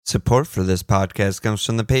Support for this podcast comes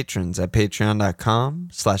from the patrons at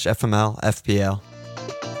patreon.com/FMLFPL.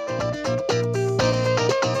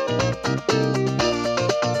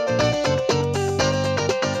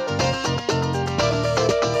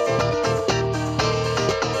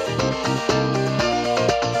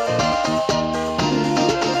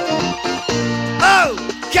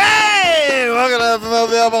 Okay! Welcome to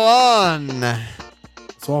FMLFPL Milan.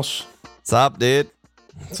 It's Walsh. What's up, dude?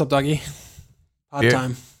 What's up, doggy? Pod Beer-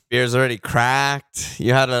 time. Beer's already cracked.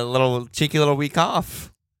 You had a cheeky little week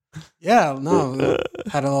off. Yeah, no,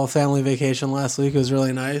 had a little family vacation last week. It was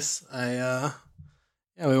really nice.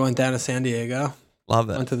 We went down to San Diego. Love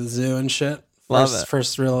it. Went to the zoo and shit. Love it.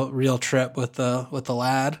 First real trip with the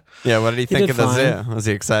lad. Yeah, what did he think did of the fine. zoo? Was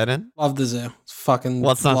he excited? Love the zoo. It's fucking.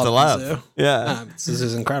 What's not to the love? zoo. Yeah. The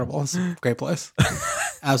zoo's incredible. It's a great place.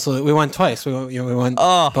 Absolutely. We went twice. We went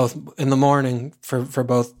Oh, both in the morning for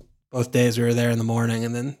both days. We were there in the morning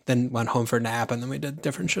and then went home for a nap, and then we did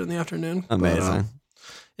different shit in the afternoon. amazing.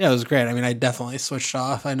 Yeah, it was great. I mean, I definitely switched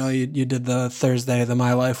off. I know you did the Thursday, the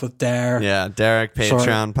My Life with Dare. Yeah, Derek,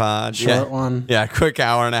 Patreon pod. Short one. Yeah, quick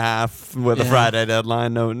hour and a half with a Yeah. Friday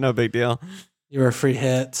deadline. No big deal. You were a free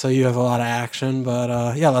hit, so you have a lot of action.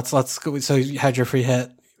 But yeah, let's go. So you had your free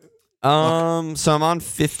hit. So I'm on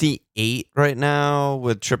 58 right now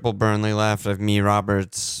with triple Burnley left. I have me,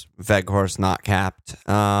 Roberts, Veghorst not capped.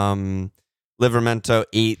 Livermento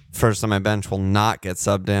 8 first on my bench will not get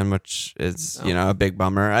subbed in, which is a big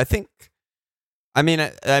bummer. I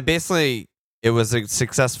basically it was a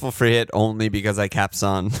successful free hit only because I capped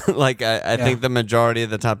Son. I think the majority of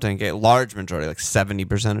the top 10 large majority, like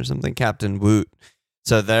 70% or something, captain Woot.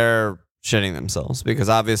 So they're shitting themselves because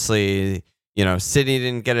obviously, City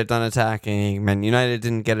didn't get it done attacking, Man United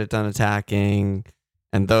didn't get it done attacking,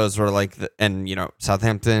 and those were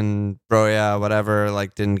Southampton, Broya, whatever,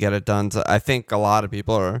 didn't get it done. So I think a lot of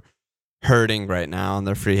people are hurting right now on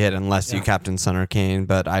their free hit unless you captain Son or Kane,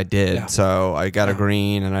 but I did. Yeah. So I got a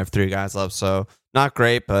green and I have 3 guys left. So not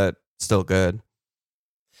great, but still good.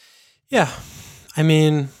 Yeah, I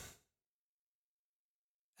mean,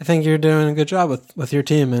 I think you're doing a good job with your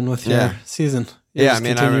team and with your season. You're just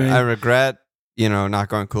continuing. I regret, not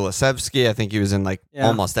going Kulusevski. I think he was in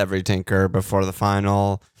almost every tinker before the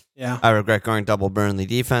final. Yeah. I regret going double Burnley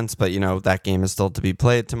defense, but that game is still to be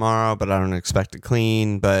played tomorrow, but I don't expect it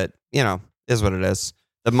clean, but is what it is.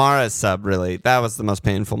 The Mahrez sub, really, that was the most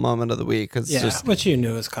painful moment of the week. Which you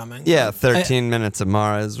knew was coming. Yeah, 13 minutes of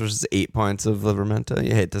Mahrez versus 8 points of Livermento.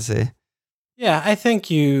 You hate to see. Yeah, I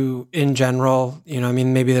think you, in general,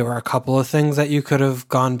 maybe there were a couple of things that you could have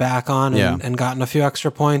gone back on and gotten a few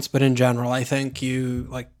extra points, but in general, I think you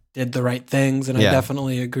did the right things, and I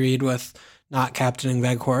definitely agreed with not captaining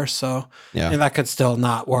Veghorst. So that could still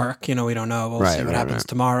not work. We don't know. We'll see what happens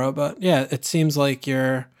tomorrow. But yeah, it seems like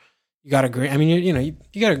you got a green. I mean, you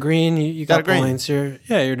got a green. You got points. You're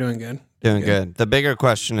doing good. Doing good. The bigger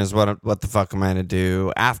question is what the fuck am I going to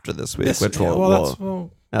do after this week?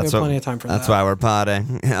 We have plenty of time for that. That's why we're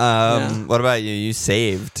potting. What about you? You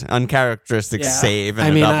saved. Uncharacteristic save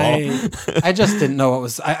and a double. I just didn't know what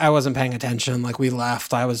was... I wasn't paying attention. We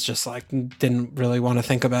left. I was just didn't really want to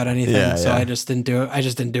think about anything. I just didn't do it. I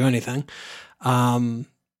just didn't do anything. I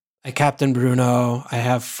captained Bruno. I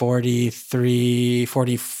have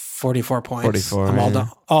 44 points. 44, I'm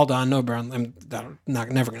all done. No Burnley. I'm never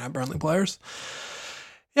going to have Burnley players.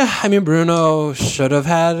 Yeah, I mean, Bruno should have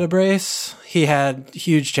had a brace. He had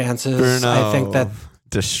huge chances. Bruno I think that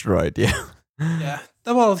destroyed you. Yeah.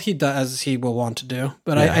 Well, he does, as he will want to do.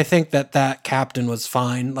 But I think that captain was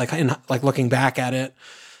fine. Looking back at it,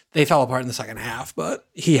 they fell apart in the second half, but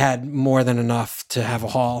he had more than enough to have a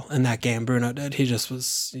haul in that game. Bruno did. He just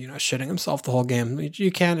was, shitting himself the whole game. You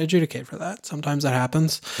can't adjudicate for that. Sometimes that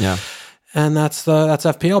happens. Yeah. And that's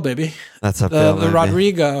FPL, baby. That's FPL, the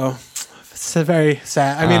Rodrigo. It's very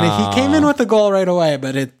sad. I mean, he came in with the goal right away,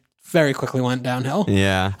 but it very quickly went downhill.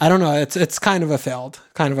 Yeah. I don't know. It's kind of a failed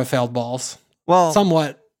balls. Well,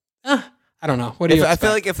 somewhat. I don't know. What do you expect? I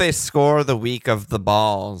feel like if they score the week of the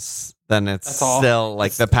balls, then it's still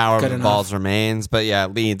the power of the balls remains. But yeah,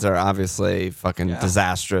 Leeds are obviously fucking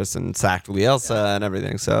disastrous and sacked Bielsa and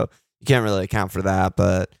everything. So you can't really account for that.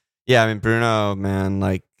 But yeah, I mean, Bruno,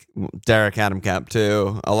 man, Derek had him capped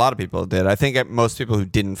too. A lot of people did. I think most people who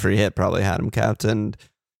didn't free hit probably had him capped, and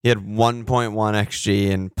he had 1.1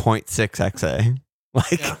 xG and 0.6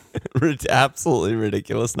 XA. Absolutely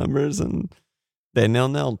ridiculous numbers, and they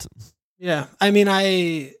nil-nilled. Yeah, I mean,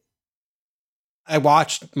 I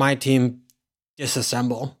watched my team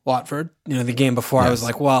disassemble Watford. The game before, I was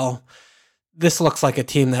like, well, this looks like a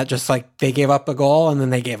team that just like they gave up a goal and then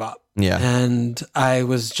they gave up. Yeah. And I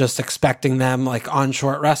was just expecting them like on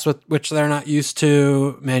short rest, which they're not used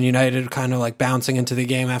to. Man United kind of like bouncing into the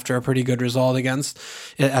game after a pretty good result against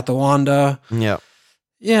at the Wanda. Yeah.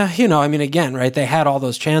 Yeah, I mean, again, right? They had all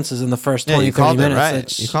those chances in the first 20, 30 minutes.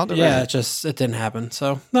 Right. You called it right. It didn't happen.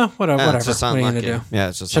 So, no, whatever. It's just what are you going to do? Yeah,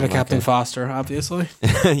 it's just should have Captain Foster, obviously.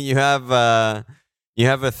 You have a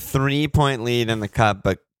 3-point lead in the cup,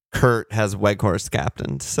 but Kurt has Weghorst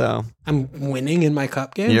captained. So I'm winning in my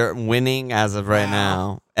cup game? You're winning as of right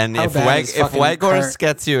now. And if Weghorst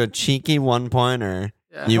gets you a cheeky 1-pointer,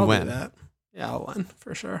 you win. Do that. Yeah, I'll win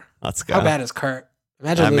for sure. Let's go. How bad is Kurt?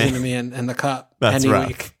 Imagine losing to me in the cup any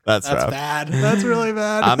week. That's rough. Bad. That's really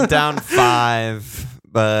bad. I'm down 5,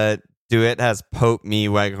 but DeWitt has Pope me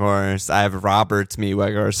Weghorst. I have Roberts me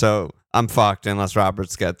Weghorst. So I'm fucked unless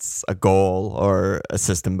Roberts gets a goal or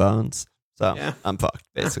assist in bones. So I'm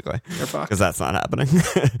fucked, basically. You're fucked. Because that's not happening.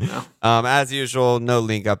 No. As usual, no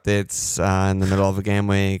league updates in the middle of a game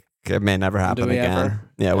week. It may never happen again. Ever?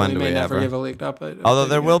 Yeah, when do we never ever? Give a leaked update. Although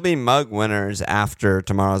there will be mug winners after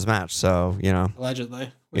tomorrow's match, so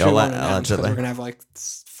allegedly. Allegedly, we're gonna have like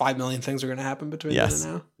 5 million things are gonna happen between then and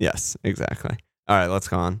now. Yes, exactly. All right, let's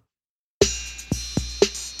go on.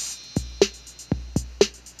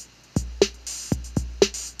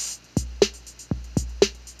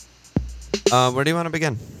 Where do you want to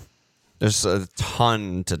begin? There's a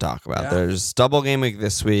ton to talk about. Yeah. There's double game week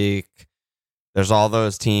this week. There's all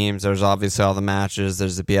those teams. There's obviously all the matches.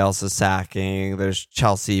 There's the Bielsa sacking. There's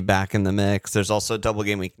Chelsea back in the mix. There's also double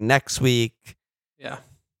game week next week. Yeah.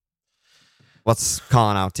 What's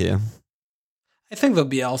calling out to you? I think the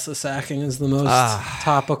Bielsa sacking is the most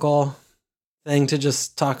topical thing to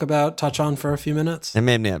just touch on for a few minutes. It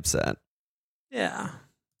made me upset. Yeah.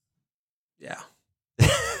 Yeah.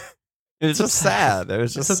 It was just sad. It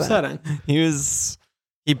was just upsetting.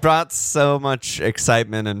 He brought so much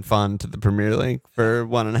excitement and fun to the Premier League for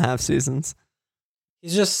 1.5 seasons.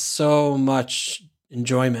 He's just so much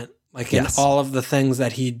enjoyment, in all of the things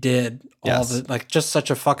that he did. Just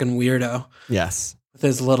such a fucking weirdo. Yes. With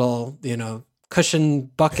his little, cushion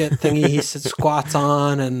bucket thingy he squats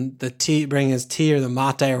on, and bring his tea or the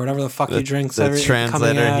mate or whatever the fuck he drinks. The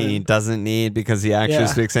translator he doesn't need because he actually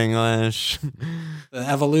speaks English. The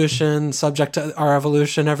evolution, subject to our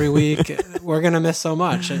evolution every week. We're going to miss so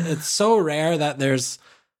much. It's so rare that there's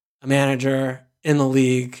a manager in the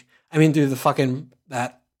league. I mean, dude,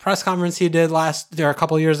 that press conference he did a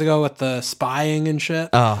couple of years ago with the spying and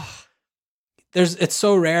shit. Oh. It's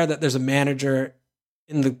so rare that there's a manager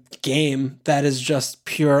in the game that is just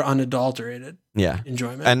pure unadulterated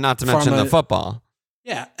enjoyment. And not to mention the football.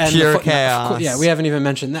 Yeah. And pure chaos. Yeah, we haven't even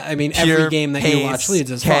mentioned that. I mean, every game that you watch Leeds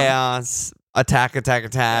is chaos, fun.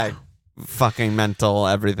 Attack, fucking mental,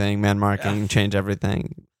 everything, man marking, change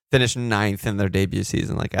everything. Finished 9th in their debut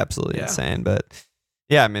season, absolutely insane. But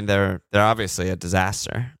yeah, I mean, they're obviously a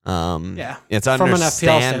disaster. It's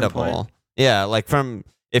understandable. Yeah,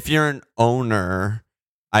 if you're an owner,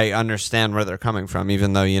 I understand where they're coming from,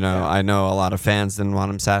 even though, I know a lot of fans didn't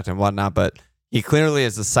want him sacked and whatnot, but he clearly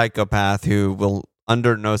is a psychopath who will,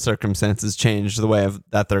 under no circumstances, change the way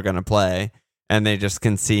that they're going to play. And they just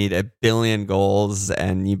concede 1 billion goals,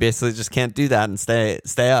 and you basically just can't do that and stay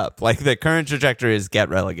up. The current trajectory is get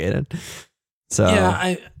relegated. So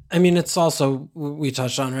yeah, I mean, it's also, we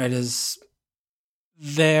touched on, right, is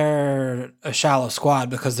they're a shallow squad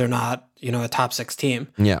because they're not, a top 6 team.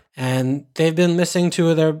 Yeah. And they've been missing 2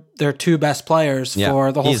 of their 2 best players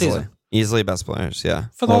for the whole season. Easily best players, yeah.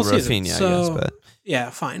 For the whole season. Rafinha, I guess, but yeah,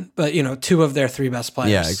 fine. But, 2 of their 3 best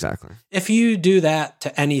players. Yeah, exactly. If you do that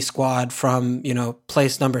to any squad from,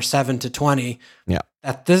 place number 7 to 20,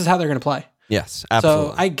 this is how they're going to play. Yes,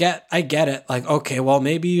 absolutely. So I get it. Okay, well,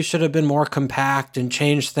 maybe you should have been more compact and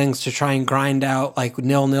changed things to try and grind out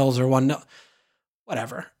 0-0s or 1-0.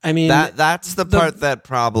 Whatever. I mean, that's the part that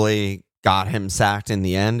probably got him sacked in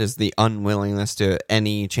the end, is the unwillingness to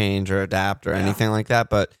any change or adapt or anything like that.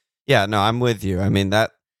 But yeah, no, I'm with you. I mean,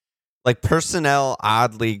 that personnel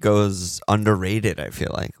oddly goes underrated, I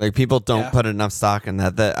feel like people don't put enough stock in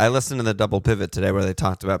that. I listened to the Double Pivot today where they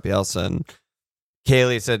talked about Bielsa, and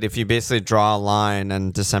Kaylee said if you basically draw a line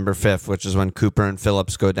on December 5th, which is when Cooper and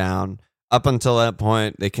Phillips go down, up until that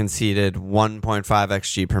point, they conceded 1.5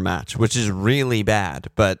 XG per match, which is really bad,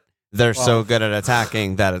 but they're so good at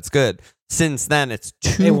attacking that it's good. Since then, it's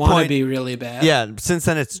 2. They want to be really bad. Yeah, since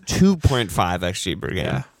then, it's 2.5 XG per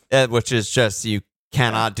game, which is just, you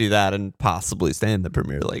cannot do that and possibly stay in the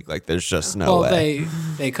Premier League. There's just no way.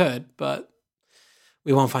 They could, but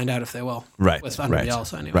we won't find out if they will. Right. With under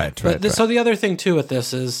Bielsa anyway. Right. So the other thing, too, with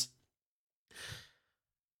this is,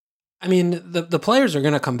 I mean, the players are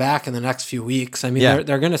going to come back in the next few weeks. I mean,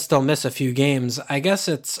 they're going to still miss a few games. I guess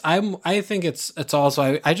I think it's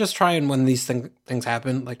also, I just try, and when these things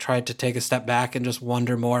happen, like try to take a step back and just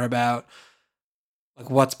wonder more about like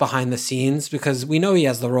what's behind the scenes, because we know he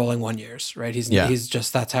has the rolling 1 years, right? He's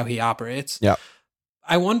just, that's how he operates. Yeah.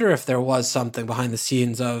 I wonder if there was something behind the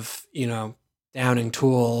scenes of, downing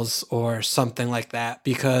tools or something like that,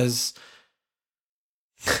 because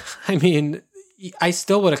I mean, I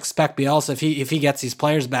still would expect Bielsa, if he gets these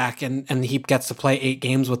players back and he gets to play 8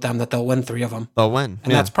 games with them, that they'll win 3 of them. They'll win.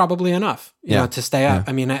 And that's probably enough, to stay up.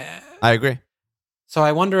 I mean, I agree. So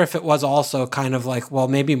I wonder if it was also kind of like, well,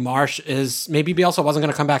 maybe maybe Bielsa wasn't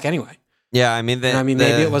going to come back anyway. Yeah, I mean,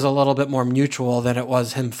 maybe it was a little bit more mutual than it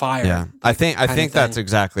was him fired. Yeah, I think that's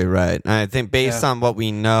exactly right. And I think based on what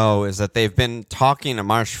we know is that they've been talking to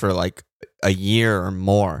Marsh for like a year or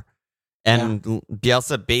more. And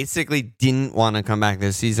Bielsa basically didn't want to come back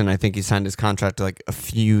this season. I think he signed his contract like a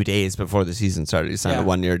few days before the season started. He signed a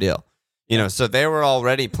 1-year deal. So they were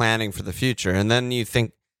already planning for the future. And then you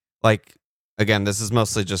think, like, again, this is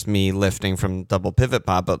mostly just me lifting from Double Pivot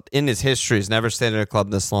Pod, but in his history, he's never stayed at a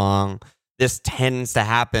club this long. This tends to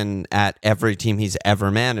happen at every team he's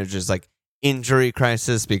ever managed, is like injury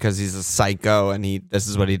crisis, because he's a psycho and this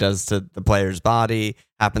is what he does to the player's body.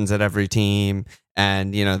 Happens at every team.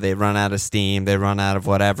 And, they run out of steam, they run out of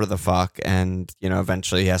whatever the fuck, and,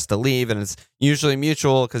 eventually he has to leave, and it's usually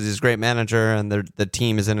mutual because he's a great manager and the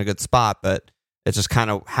team is in a good spot, but it's just kind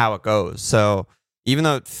of how it goes. So even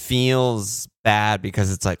though it feels bad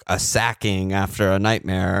because it's like a sacking after a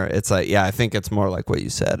nightmare, it's like, I think it's more like what you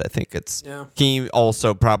said. I think it's, he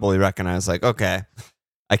also probably recognized like, okay,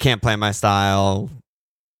 I can't play my style,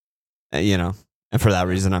 and for that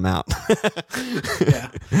reason, I'm out. Yeah.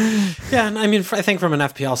 And I mean, I think from an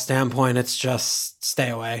FPL standpoint, it's just stay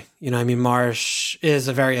away. Marsh is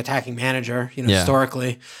a very attacking manager,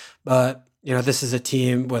 historically, but, this is a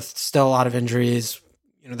team with still a lot of injuries.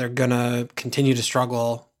 They're going to continue to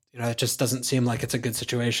struggle. It just doesn't seem like it's a good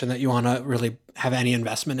situation that you want to really have any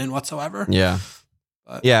investment in whatsoever. Yeah.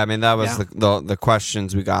 But, I mean, that was the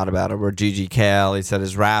questions we got about it were GG Kale. He said,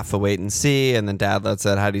 is Raf a wait and see? And then Dadlet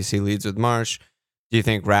said, how do you see Leeds with Marsh? Do you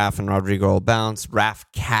think Raf and Rodrigo will bounce? Raf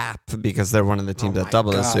cap, because they're one of the teams that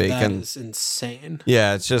double this week. That is insane.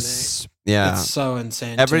 Yeah, it's just, It's so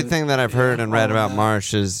insane. Everything that I've heard and read about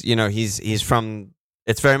Marsh is, he's from,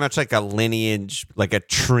 it's very much like a lineage, like a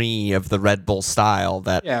tree of the Red Bull style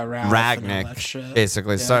that Ragnick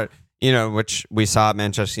basically started, which we saw at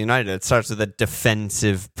Manchester United. It starts with a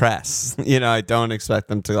defensive press. I don't expect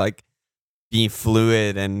them to like be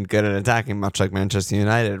fluid and good at attacking, much like Manchester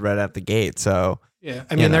United right out the gate. So,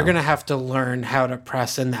 I mean, they're going to have to learn how to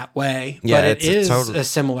press in that way. But it is a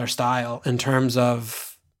similar style in terms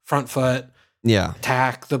of front foot,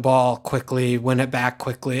 attack the ball quickly, win it back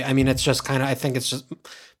quickly. I mean, it's just kind of, I think it's just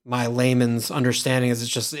my layman's understanding is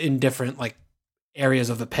it's just in different like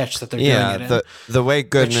areas of the pitch that they're doing it in. The way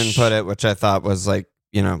Goodman put it, which I thought was like,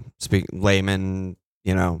 speak layman,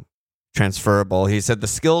 transferable. He said the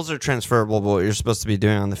skills are transferable, but what you're supposed to be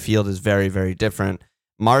doing on the field is very, very different.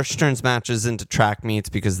 Marsh turns matches into track meets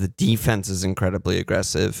because the defense is incredibly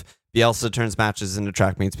aggressive. Bielsa turns matches into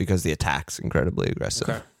track meets because the attack's incredibly aggressive.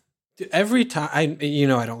 Okay. Every time, I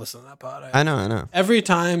don't listen to that pod. I know. Every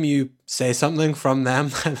time you say something from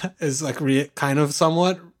them is like kind of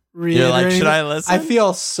somewhat reiterating. You're like, should I listen? I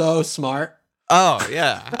feel so smart. Oh,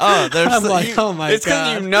 yeah. Oh, I'm like, oh my God. It's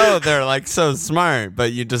because they're like so smart,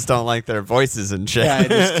 but you just don't like their voices and shit. Yeah, I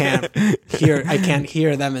just can't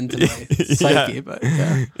hear them into my psyche. But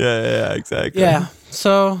yeah, exactly. Yeah,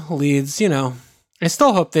 so Leeds, I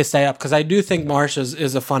still hope they stay up because I do think Marsh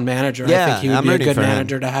is a fun manager. Yeah, I think he would be a good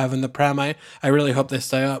manager to have in the Prem. I really hope they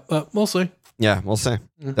stay up, but we'll see. Yeah, we'll see.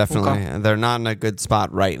 Definitely. Okay. They're not in a good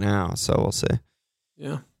spot right now, so we'll see.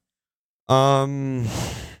 Yeah.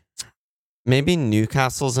 Maybe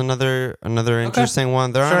Newcastle's another interesting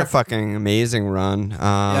one. They're on a fucking amazing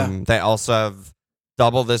run. They also have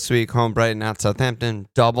double this week, home Brighton at Southampton,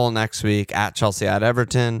 double next week at Chelsea at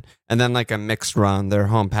Everton, and then like a mixed run. They're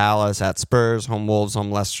home Palace at Spurs, home Wolves,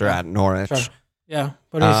 home Leicester at Norwich. Sure. Yeah.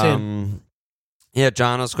 What are you seeing? Yeah,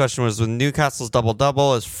 Jono's question was, with Newcastle's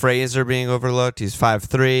double-double, is Fraser being overlooked? He's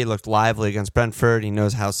 5'3", looked lively against Brentford. He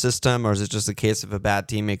knows house system, or is it just a case of a bad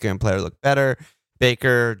team making a player look better?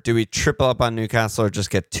 Baker, do we triple up on Newcastle or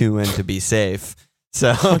just get 2 in to be safe?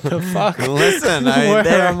 So, what the fuck? Listen,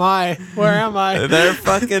 where am I? They're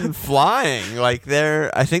fucking flying. Like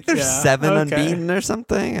I think they're 7 unbeaten or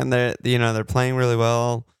something, and they're playing really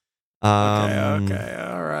well. Okay,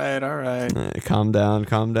 all right. Calm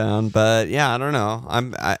down. But yeah, I don't know.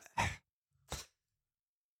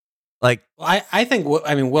 Like, I think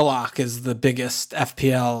Willock is the biggest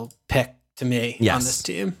FPL pick to me on this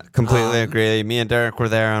team. Completely agree. Me and Derek were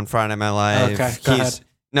there on Friday Night Live. Okay, go ahead.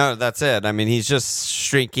 No, that's it. I mean, he's just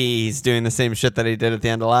streaky. He's doing the same shit that he did at the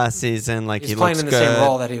end of last season. Like, he's he playing looks in the good. same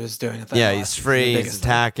role that he was doing at the end. He's free. He's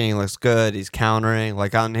attacking. He looks good. He's countering.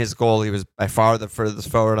 Like, on his goal, he was by far the furthest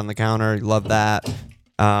forward on the counter. He loved that.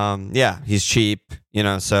 He's cheap.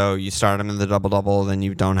 So you start him in the double-double, then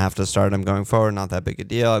you don't have to start him going forward. Not that big a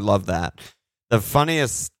deal. I love that. The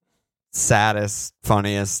funniest, saddest,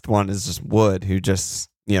 funniest one is just Wood, who just,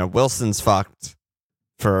 Wilson's fucked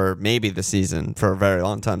for maybe the season for a very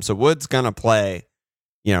long time. So Wood's going to play,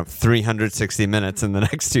 360 minutes in the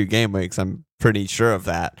next 2 game weeks. I'm pretty sure of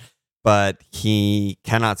that. But he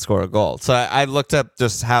cannot score a goal. So I looked up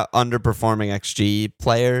just how underperforming XG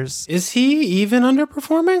players. Is he even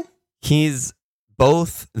underperforming? He's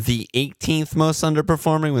both the 18th most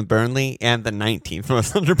underperforming with Burnley and the 19th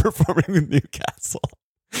most underperforming with Newcastle.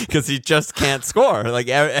 Because he just can't score. Like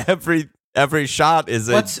every shot is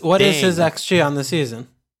what is his XG on the season?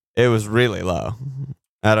 It was really low.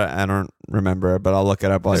 I don't remember, but I'll look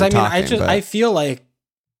it up while you're talking. I feel like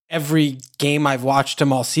every game I've watched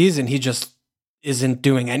him all season, he just isn't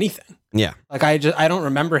doing anything. Yeah. Like I don't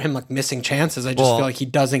remember him like missing chances. I just feel like he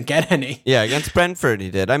doesn't get any. Yeah, against Brentford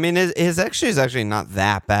he did. I mean, his XG is actually not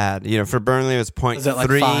that bad. For Burnley it was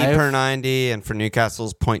 0.3 per 90, and for Newcastle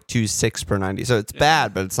it's 0.26 per 90. So it's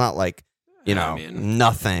bad, but it's not like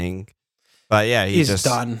nothing. But yeah, he's just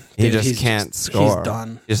done. He just can't score. He's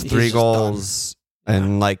done. Just 3 goals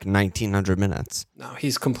in like 1900 minutes. No,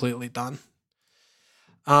 he's completely done.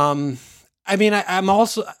 I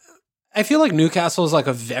feel like Newcastle is like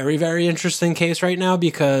a very, very interesting case right now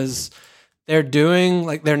because they're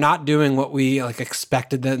not doing what we like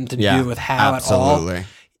expected them to do with Howe at all.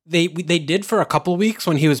 They did for a couple weeks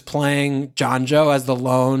when he was playing John Joe as the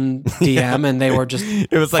lone DM, and they were just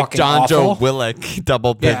it was like John Joe Willock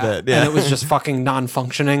double pivot, and it was just fucking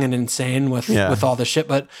non-functioning and insane with all the shit.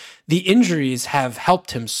 But the injuries have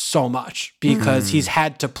helped him so much because he's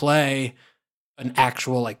had to play an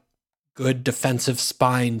actual like good defensive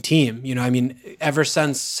spine team. Ever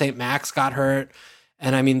since St. Max got hurt,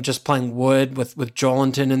 and just playing Wood with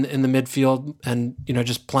Joelinton in the midfield, and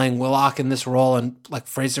just playing Willock in this role, and like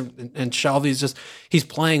Fraser and Shelvey's he's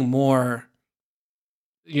playing more,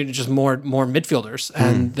 just more midfielders,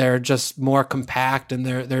 and they're just more compact, and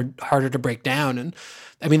they're harder to break down, and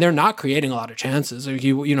they're not creating a lot of chances.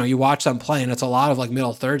 You watch them play, and it's a lot of like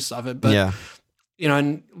middle third stuff. But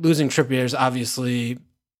and losing Trippier is obviously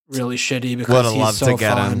really shitty because he's so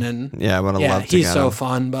fun, and he's so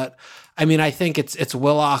fun, but. I think it's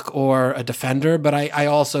Willock or a defender, but I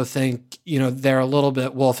also think, they're a little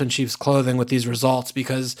bit wolf in sheep's clothing with these results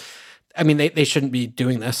because, they shouldn't be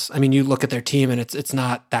doing this. You look at their team and it's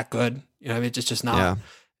not that good. It's just not. Yeah.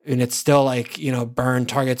 And it's still like, burn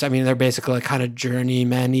targets. They're basically like kind of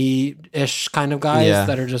journeyman-y-ish kind of guys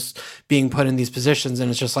that are just being put in these positions, and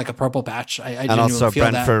it's just like a purple patch. I and also feel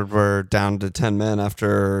Brentford were down to 10 men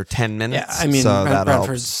after 10 minutes. Yeah, so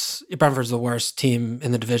Brentford's the worst team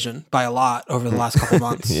in the division by a lot over the last couple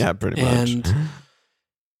months. Yeah, pretty much.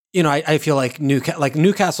 And, I feel like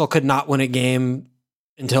Newcastle could not win a game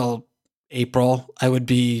until April. I would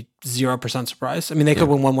be 0% surprised. They could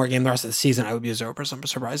win one more game the rest of the season. I would be 0%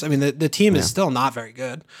 surprised. The team is still not very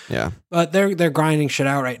good. Yeah. But they're grinding shit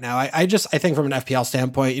out right now. I think from an FPL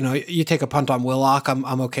standpoint, you take a punt on Willock,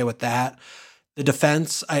 I'm okay with that. The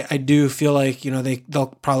defense, I do feel like,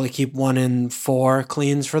 they'll probably keep 1 in 4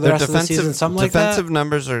 cleans for the rest of the season, something like that. Defensive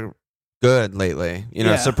numbers are good lately.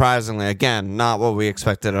 Surprisingly, again, not what we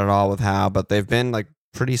expected at all with Howe, but they've been like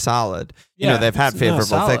pretty solid. They've had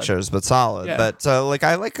favorable fixtures, but solid. Yeah. But so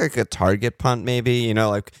I like a target punt maybe,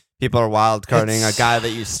 like people are wild carding a guy that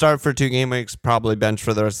you start for 2 game weeks, probably bench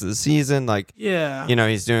for the rest of the season.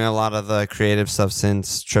 He's doing a lot of the creative stuff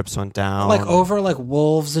since Trips went down. Like over like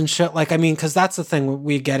Wolves and shit. Because that's the thing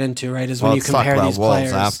we get into, right? Is when you compare these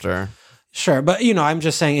players after. Sure, but I'm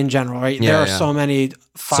just saying in general, right? There are so many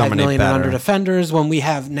 5 million and under defenders. When we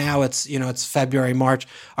have now, it's it's February, March.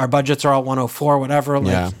 Our budgets are all 104, whatever.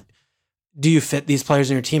 Do you fit these players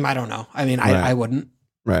in your team? I don't know. I wouldn't.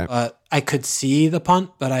 Right. But I could see the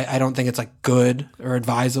punt, but I don't think it's like good or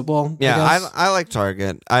advisable. Yeah, I like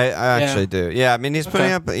Target. I actually do. Yeah,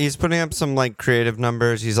 he's putting up some like creative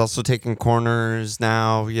numbers. He's also taking corners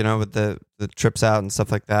now, with the trips out and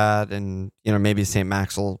stuff like that. And maybe St.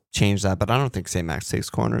 Max will change that, but I don't think St. Max takes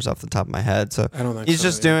corners off the top of my head. So I don't think he's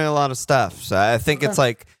just doing a lot of stuff. So I think it's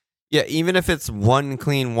like, even if it's 1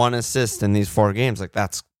 clean, 1 assist in these 4 games, like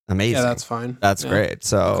that's amazing. Yeah, that's fine. That's great.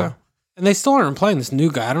 So And they still aren't playing this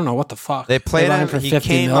new guy. I don't know what the fuck. They played him for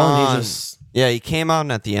 50 million. Yeah, he came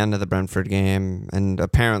on at the end of the Brentford game and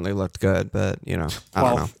apparently looked good, but I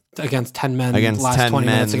don't know. Against 10 men, last 20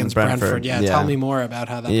 minutes against Brentford. Yeah, tell me more about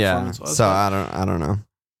how that performance was. So I don't know.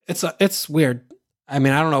 It's weird. I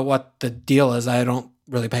mean, I don't know what the deal is. I don't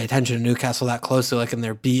really pay attention to Newcastle that closely, like in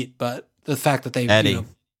their beat, but the fact that they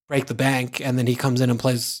break the bank and then he comes in and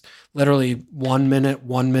plays literally 1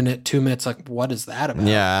 minute, 2 minutes, like what is that about?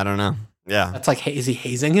 Yeah, I don't know. Yeah. That's like, is he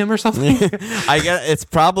hazing him or something? I get it's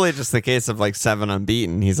probably just the case of like 7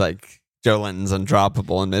 unbeaten. He's like, Joe Linton's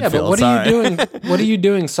undroppable in midfield. Yeah, but what are you doing? What are you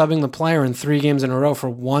doing subbing the player in 3 games in a row for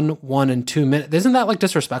 1, and 2 minutes? Isn't that like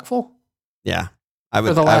disrespectful? Yeah.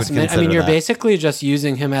 For the last minute. I mean, you're basically just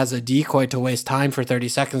using him as a decoy to waste time for 30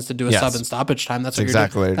 seconds to do a sub and stoppage time. That's what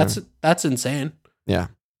exactly you're doing. That's insane. Yeah.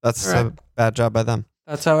 That's a bad job by them.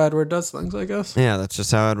 That's how Edward does things, I guess. Yeah, that's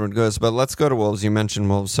just how Edward goes. But let's go to Wolves. You mentioned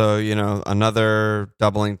Wolves. So, another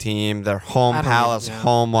doubling team. They're home Palace,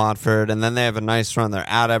 home Watford, and then they have a nice run. They're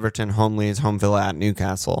at Everton, home Leeds, home Villa, at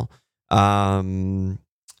Newcastle. I'm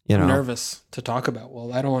nervous to talk about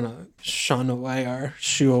Wolves. I don't want to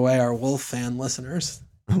shoo away our Wolf fan listeners.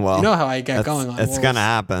 Well, you know how I get going on It's going to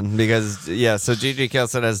happen because, so GG Kale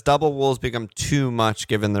said, has double Wolves become too much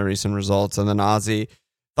given the recent results? And then Ozzy,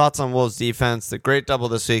 thoughts on Wolves defense? The great double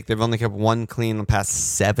this week. They've only kept 1 clean in the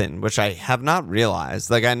past 7, which I have not realized.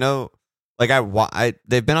 Like, I know, like,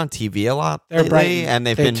 they've been on TV a lot lately, and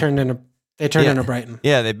they turned into Brighton.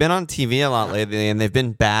 Yeah, they've been on TV a lot lately, and they've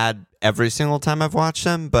been bad every single time I've watched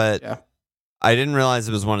them, but I didn't realize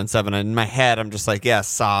it was 1 and 7. And in my head, I'm just like,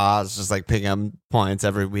 Saw's just like picking up points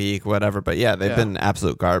every week, whatever. But they've been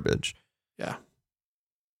absolute garbage. Yeah.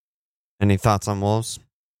 Any thoughts on Wolves?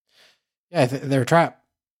 Yeah, they're a trap.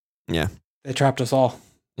 Yeah. They trapped us all.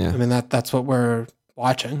 Yeah. I mean, that's what we're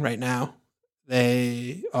watching right now.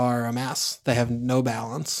 They are a mess. They have no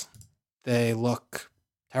balance. They look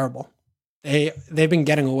terrible. They've been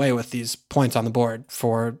getting away with these points on the board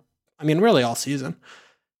for, really all season.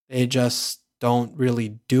 They just don't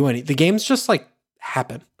really do any. The games just like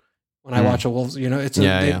happen when I watch a Wolves.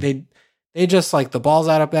 They just like the ball's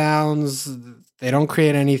out of bounds. They don't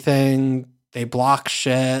create anything. They block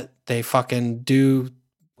shit. They fucking do.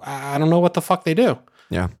 I don't know what the fuck they do.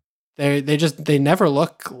 Yeah. They never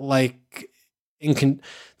look like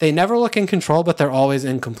they never look in control, but they're always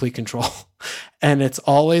in complete control. And it's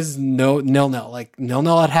always nil, like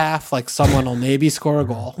 0-0 at half. Like someone will maybe score a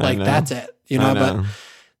goal. Like that's it, but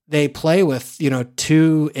they play with,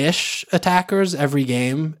 2-ish attackers every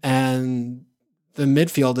game. And the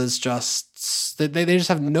midfield is just, they just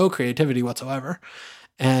have no creativity whatsoever.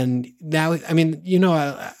 And now,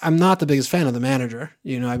 I'm not the biggest fan of the manager.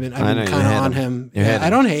 I've been kind of on him.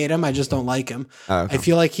 I don't hate him. I just don't like him. Oh, okay. I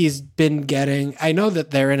feel like he's been I know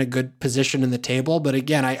that they're in a good position in the table, but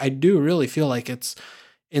again, I do really feel like it's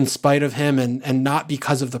in spite of him and not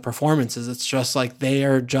because of the performances. It's just like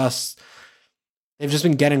they've just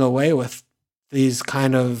been getting away with these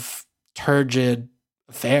kind of turgid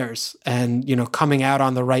affairs and, coming out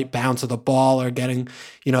on the right bounce of the ball or getting,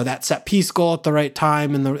 that set piece goal at the right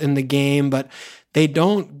time in the game, but they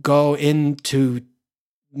don't go into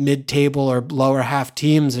mid-table or lower half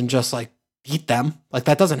teams and just like beat them. Like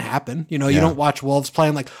that doesn't happen. You don't watch Wolves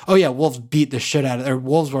playing like, oh yeah, Wolves beat the shit out of their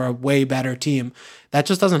Wolves were a way better team. That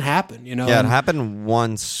just doesn't happen, Yeah, it happened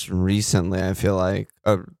once recently, I feel like.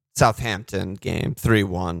 Southampton game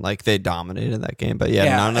 3-1, like they dominated that game, but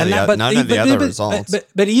none of the other results.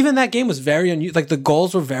 But even that game was very unusual. Like the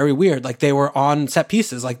goals were very weird. Like they were on set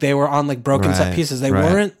pieces. Like they were on like broken set pieces. They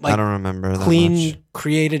weren't like I don't remember clean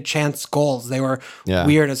created chance goals. They were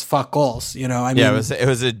weird as fuck goals. It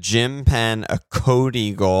was a Jim Penn, a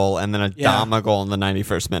Cody goal, and then a Dama goal in the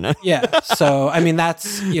 91st minute. So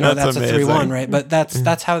that's that's a 3-1, right? But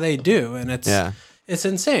that's how they do, and it's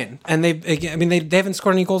insane. And they haven't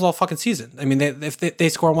scored any goals all fucking season. If they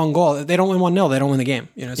score 1 goal, they don't win 1-0, they don't win the game.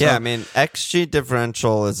 XG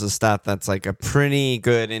differential is a stat that's like a pretty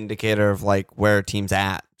good indicator of like where a team's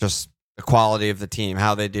at, just the quality of the team,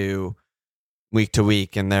 how they do week to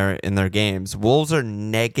week in their games. Wolves are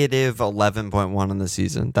negative 11.1 in the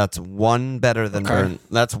season. That's one better than Burnley.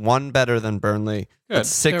 Good.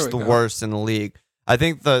 That's 6th worst in the league. I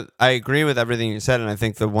think I agree with everything you said, and I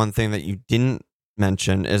think the one thing that you didn't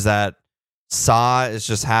mention is that Saw is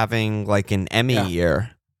just having like an Emmy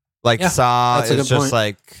year. Like Saw is just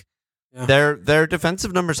like their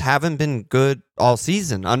defensive numbers haven't been good all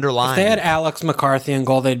season. Underlying, if they had Alex McCarthy in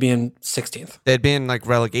goal, they'd be in 16th. They'd be in like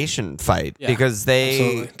relegation fight because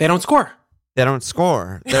they don't score. They don't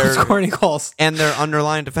score. They don't score any goals. And their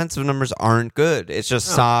underlying defensive numbers aren't good. It's just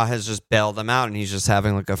Sa has just bailed them out, and he's just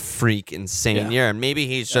having like a freak insane year. And maybe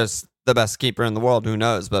he's just the best keeper in the world. Who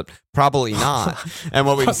knows? But probably not. And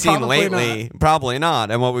what we've seen lately, probably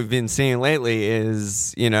not. And what we've been seeing lately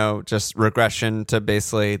is, just regression to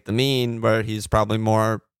basically the mean, where he's probably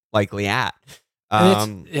more likely at.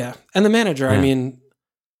 And the manager, I mean,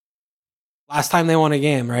 last time they won a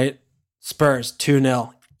game, right? Spurs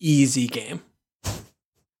 2-0. Easy game.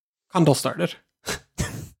 Kundl started.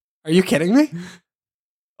 Are you kidding me?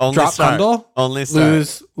 Only Drop start. Kundl. Only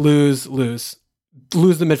start. Lose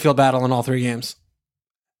the midfield battle in all 3 games.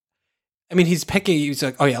 I mean, he's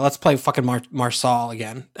like, oh yeah, let's play fucking Marsal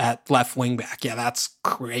again at left wing back. Yeah, that's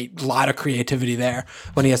great. A lot of creativity there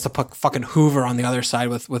when he has to put fucking Hoover on the other side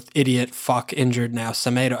with idiot injured now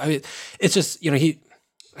Semedo. I mean, it's just, he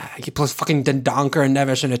plays fucking Dendoncker and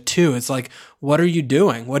Neves in a 2. It's like, what are you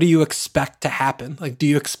doing? What do you expect to happen? Like, do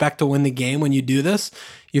you expect to win the game when you do this?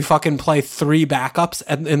 You fucking play 3 backups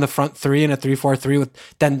in the front 3 in a 3-4-3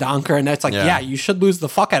 with Dendoncker, and it's like, you should lose the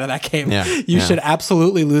fuck out of that game. You should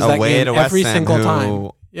absolutely lose that game every single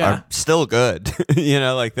time. Are still good.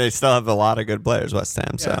 Like they still have a lot of good players, West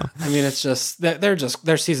Ham. So I mean, it's just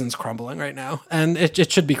their season's crumbling right now, and it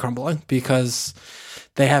should be crumbling because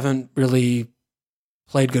they haven't really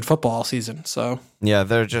played good football all season. So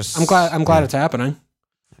they're just. I'm glad it's happening.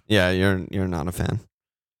 Yeah, you're not a fan.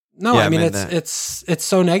 No, I mean it's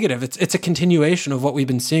so negative. It's a continuation of what we've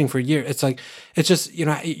been seeing for years. It's like it's just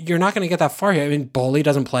you're not going to get that far here. I mean, Bowley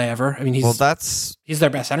doesn't play ever. I mean he's their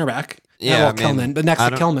best center back. Yeah, Kilman, but next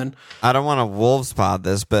to Kilman. I don't want to Wolves pod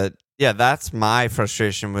this, but that's my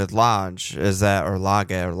frustration with Lodge or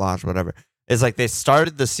Lodge, whatever. Is like they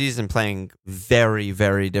started the season playing very,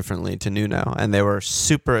 very differently to Nuno, and they were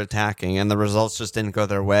super attacking, and the results just didn't go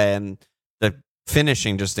their way, and the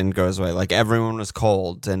finishing just didn't go his way. Like everyone was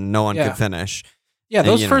cold, and no one could finish. Yeah,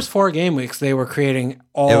 those first 4 game weeks, they were creating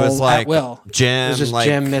all at will. Jim, it was just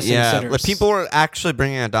Jim missing sitters. Like people were actually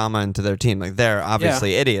bringing Adama into their team. Like they're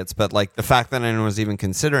obviously idiots, but like the fact that anyone was even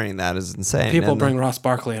considering that is insane. People bring Ross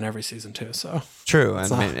Barkley in every season too. So true,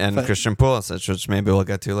 and Christian Pulisic, which maybe we'll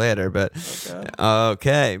get to later. But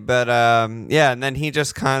and then he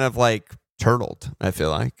just kind of like turtled. I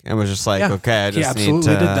feel like and was just like, okay, I just need to.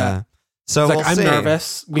 Did that. So I'm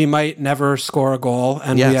nervous. We might never score a goal,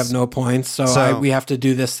 and we have no points. So we have to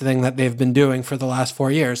do this thing that they've been doing for the last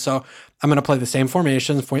 4 years. So I'm going to play the same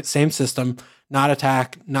formation, same system, not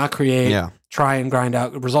attack, not create, try and grind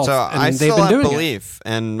out results. So and I they've still been have doing belief,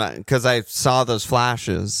 and because I saw those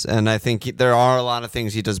flashes, and I think there are a lot of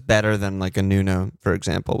things he does better than like a Nuno, for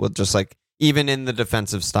example, with just like even in the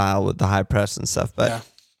defensive style with the high press and stuff. But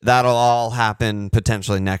that'll all happen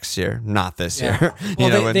potentially next year, not this year.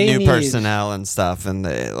 With new personnel and stuff, and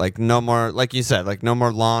like no more, like you said, like no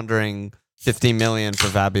more laundering 50 million for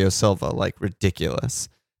Fabio Silva, like ridiculous.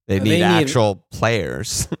 They need actual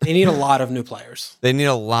players. They need a lot of new players. They need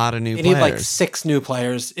like 6 new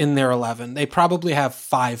players in their 11. They probably have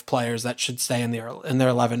 5 players that should stay in their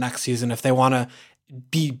 11 next season if they want to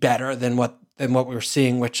be better than what we're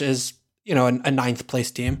seeing, which is a 9th place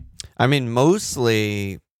team. I mean,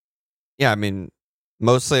 mostly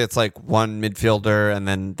it's like one midfielder and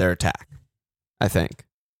then their attack, I think.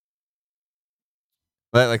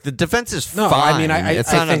 But like the defense is fine. I mean,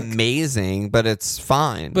 it's not amazing, but it's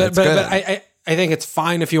fine. But I think it's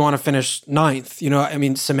fine if you want to finish 9th. I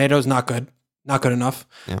mean, Semedo's not good enough.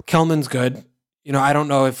 Yeah. Kilman's good. I don't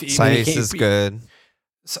know if Saiss is good.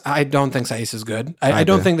 I don't think Saiss is good. I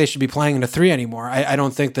don't think they should be playing in a 3 anymore. I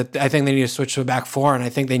don't think that. I think they need to switch to a back 4, and I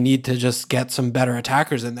think they need to just get some better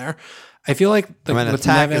attackers in there. I feel like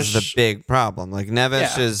attack Neves, is the big problem. Like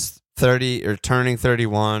Neves is 30 or turning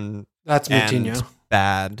 31. That's Moutinho.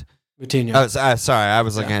 Bad. Moutinho. Oh, sorry, I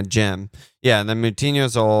was looking at Jim. Yeah, and then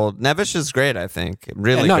Moutinho's old. Neves is great, I think.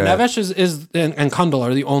 Really good. Neves is and Kundl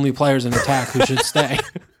are the only players in attack who should stay.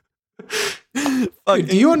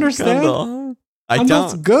 Do you understand? Kundl. I don't.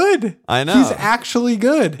 That's good. I know. He's actually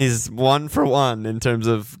good. He's 1 for 1 in terms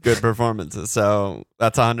of good performances. So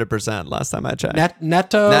that's 100% last time I checked.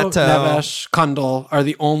 Neto, Neves, Kundl are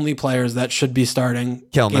the only players that should be starting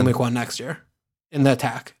game week 1 next year in the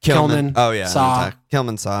attack. Kilman. Oh, yeah. Sa.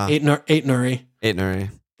 Kilman, Sa. Eight Nuri.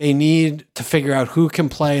 They need to figure out who can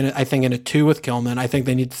play in a 2 with Kilman. I think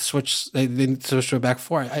they need to switch. They need to switch to a back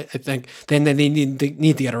 4. I think then they need to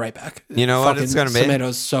get a right back. You know what it's going to be?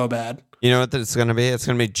 Semedo's so bad. You know what it's going to be? It's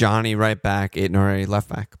going to be Johnny right back, Nuri left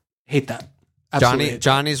back. Hate that. Absolutely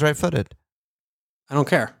Johnny's right footed. I don't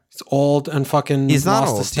care. He's old and fucking. He's not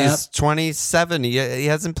lost old. A step. He's 27. He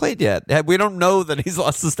hasn't played yet. We don't know that he's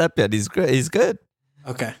lost a step yet. He's good. He's good.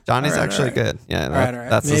 Okay. Johnny's actually good. Yeah, all right.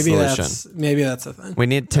 That's maybe the solution. Maybe that's a thing. We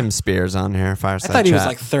need Tim Spears on here. Fireside I thought he was chat.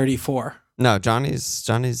 like 34. No, Johnny's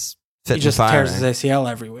fit. He just tears his ACL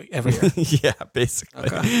every year. Yeah, basically.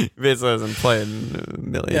 Okay. Basically hasn't played in a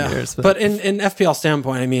million years. But in FPL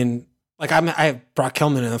standpoint, I mean, like I brought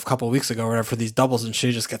Kilman in a couple of weeks ago or whatever for these doubles, and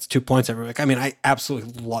she just gets 2 points every week. I mean, I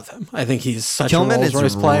absolutely love him. I think he's such a Rolls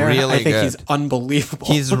Royce player. Really I think good. He's unbelievable.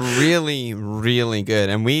 He's really, really good.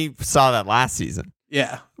 And we saw that last season.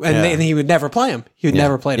 Yeah. And he would never play him. He would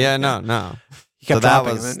never play him. Yeah, no. He kept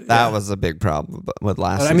dropping him. That was a big problem with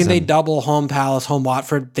last season. I mean, they double home Palace, home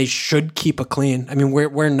Watford. They should keep a clean. I mean,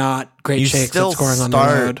 we're not great shakes at scoring on the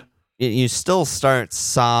road. You still start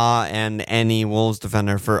Saw and any Wolves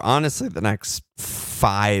defender for honestly the next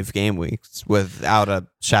 5 game weeks without a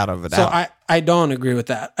shadow of a doubt. So I don't agree with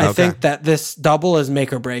that. I think that this double is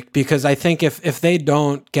make or break, because I think if they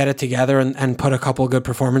don't get it together and put a couple of good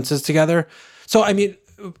performances together. So, I mean,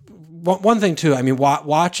 one thing too, I mean,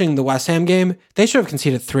 watching the West Ham game, they should have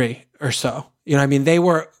conceded 3 or so. You know, I mean, they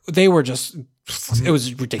were just, it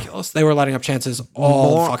was ridiculous. They were letting up chances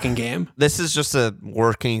all fucking game. This is just a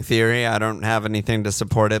working theory. I don't have anything to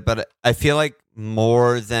support it, but I feel like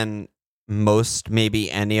more than most, maybe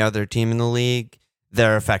any other team in the league,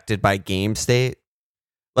 they're affected by game state.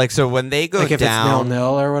 Like, so when they go like if down, it's 0-0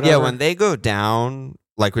 or whatever. Yeah, when they go down,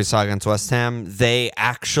 like we saw against West Ham, they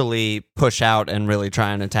actually push out and really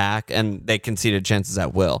try and attack, and they conceded chances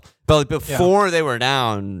at will. But like before they were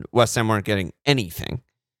down, West Ham weren't getting anything.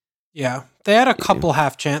 Yeah, they had a couple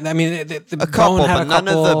half chance. I mean, a couple, but none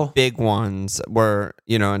of the big ones were,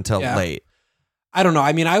 until late. I don't know.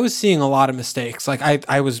 I mean, I was seeing a lot of mistakes. Like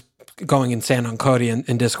I was going insane on Cody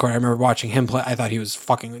in Discord. I remember watching him play. I thought he was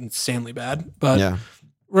fucking insanely bad. But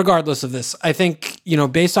regardless of this, I think,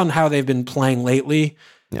 based on how they've been playing lately,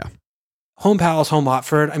 home Palace, home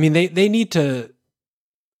Watford, I mean, they need to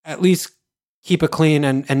at least keep it clean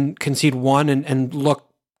and concede 1 and look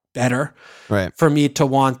better for me to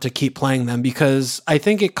want to keep playing them, because I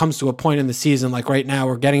think it comes to a point in the season, like right now,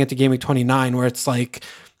 we're getting into game week 29, where it's like,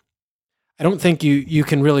 I don't think you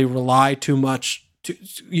can really rely too much.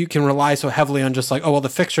 You can rely so heavily on just like, oh, well, the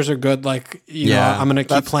fixtures are good. Like, I'm going to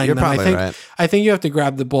keep playing them. I think you have to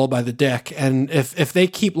grab the bull by the dick. And if they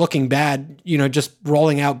keep looking bad, just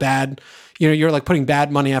rolling out bad, you're like putting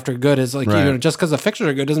bad money after good is like, just because the fixtures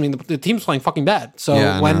are good doesn't mean the team's playing fucking bad.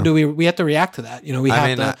 So when do we have to react to that? We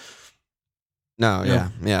have to. No,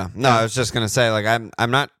 I was just going to say, like,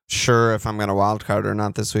 I'm not sure if I'm going to wild card or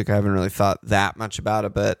not this week. I haven't really thought that much about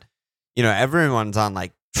it, but everyone's on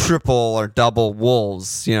like triple or double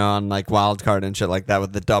Wolves, on like wild card and shit like that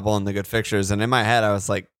with the double and the good fixtures. And in my head, I was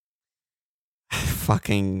like,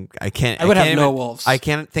 fucking, I would have no Wolves. I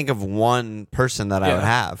can't think of one person that I would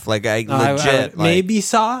have. Like, I legit. Maybe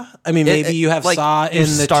Saw. I mean, maybe you have like, Saw in the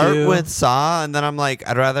start with Saw, and then I'm like,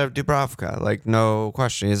 I'd rather have Dubravka. Like, no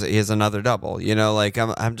question. He has another double. Like,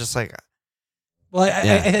 I'm just like. Well,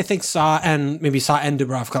 I think Saw and maybe Saw and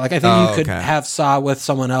Dubravka. Like, I think you could have Saw with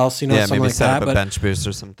someone else, something maybe like set that. Up a bench boost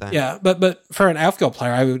or something. Yeah, but for an outfield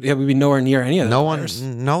player, it would be nowhere near any of those players.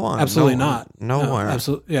 No one. Absolutely not. Nowhere.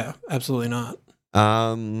 Absolutely not.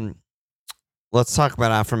 Let's talk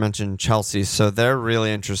about aforementioned Chelsea. So they're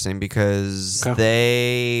really interesting because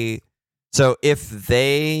if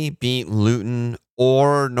they beat Luton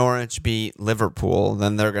or Norwich beat Liverpool,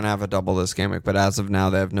 then they're going to have a double this game week. But as of now,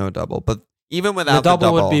 they have no double. But even without the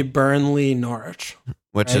double would be Burnley, Norwich,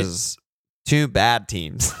 which is 2 bad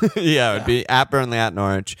teams. It would be at Burnley, at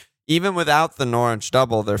Norwich. Even without the Norwich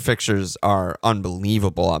double, their fixtures are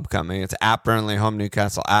unbelievable upcoming. It's at Burnley, home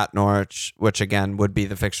Newcastle, at Norwich, which again would be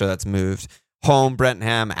the fixture that's moved. Home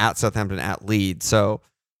Brentford, at Southampton, at Leeds. So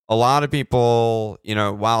a lot of people,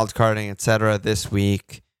 wild carding, etc. this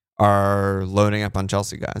week are loading up on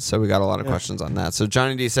Chelsea guys. So we got a lot of questions on that. So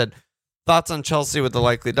Johnny D said, thoughts on Chelsea with the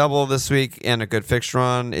likely double this week and a good fixture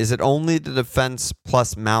run? Is it only the defense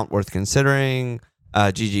plus Mount worth considering?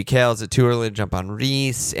 GG Kale, is it too early to jump on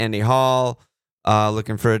Reese? Andy Hall,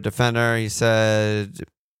 looking for a defender. He said,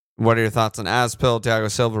 what are your thoughts on Aspil, Thiago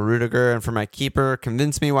Silva, Rudiger? And for my keeper,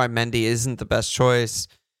 convince me why Mendy isn't the best choice.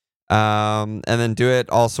 And then Do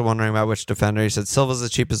It, also wondering about which defender. He said Silva's the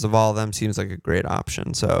cheapest of all of them. Seems like a great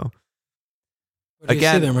option. So, what do you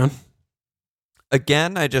see there, man?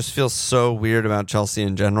 Again, I just feel so weird about Chelsea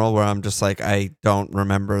in general, where I'm just like, I don't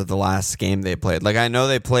remember the last game they played. Like, I know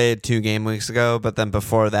they played 2 game weeks ago, but then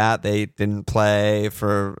before that, they didn't play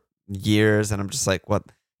for years. And I'm just like, what?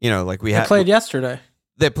 They played yesterday.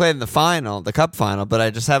 They played in the cup final, but I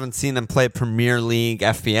just haven't seen them play Premier League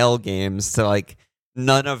FPL games to like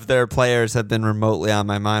none of their players have been remotely on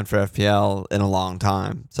my mind for FPL in a long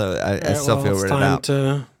time. So I still feel weirded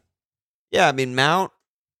out. Yeah, I mean, Mount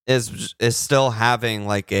is still having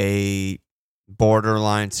like a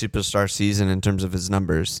borderline superstar season in terms of his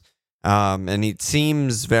numbers. And it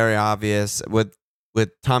seems very obvious with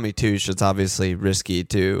Tommy Touche. It's obviously risky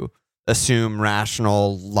to assume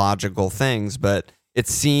rational, logical things, but it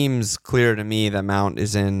seems clear to me that Mount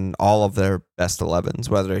is in all of their best 11s,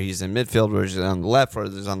 whether he's in midfield, or he's on the left, or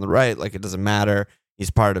he's on the right. Like, it doesn't matter. He's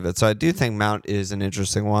part of it. So I do think Mount is an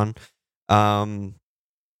interesting one.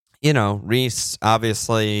 Reece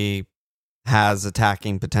obviously has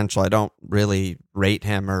attacking potential. I don't really rate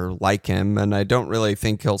him or like him, and I don't really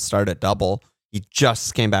think he'll start at double. He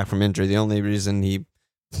just came back from injury. The only reason he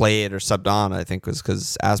played or subbed on, I think, was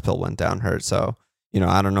because Aspil went down hurt. So,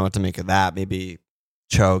 I don't know what to make of that. Maybe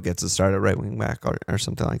Cho gets a start at right wing back or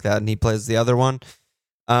something like that, and he plays the other one.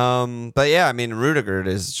 But yeah, I mean, Rudiger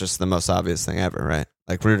is just the most obvious thing ever, right?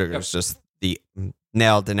 Like, Rudiger is just the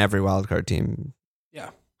nailed in every wildcard team. Yeah.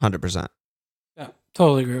 100%. Yeah,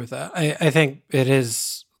 totally agree with that. I think it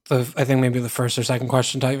is, I think maybe the first or second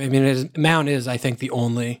question type. I mean, Mount is, I think, the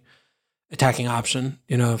only attacking option,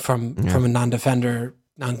 from a non-defender,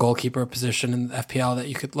 non-goalkeeper position in the FPL that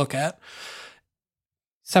you could look at.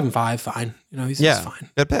 7.5, fine. He's fine.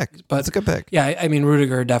 Good pick. But it's a good pick. Yeah, I mean,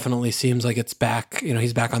 Rudiger definitely seems like it's back.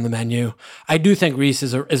 He's back on the menu. I do think Reece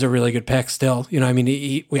is a really good pick still. I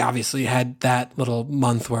mean, we obviously had that little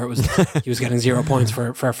month where it was he was getting 0 points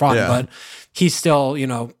for fun, but he's still,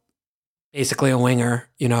 basically a winger.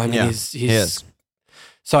 I mean, he is.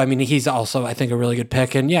 So, I mean, he's also, I think, a really good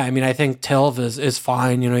pick. And yeah, I mean, I think Tilv is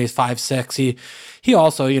fine. He's 5'6". He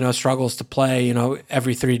also, struggles to play,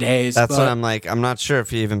 every 3 days. That's what I'm like. I'm not sure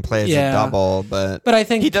if he even plays a double, but I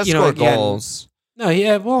think he does score goals. No,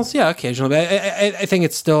 occasionally. But I think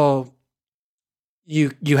it's still,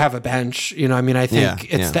 you have a bench. I mean, I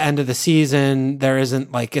think it's the end of the season. There isn't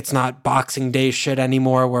it's not Boxing Day shit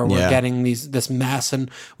anymore where we're getting this mess,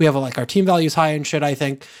 and we have our team values high and shit. I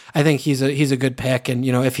think he's a good pick, and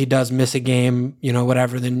if he does miss a game,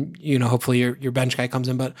 whatever, then hopefully your bench guy comes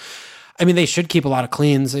in. But I mean, they should keep a lot of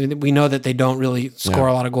cleans. I mean, we know that they don't really score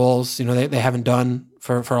a lot of goals. They haven't done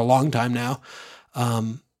for a long time now.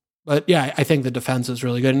 But yeah, I think the defense is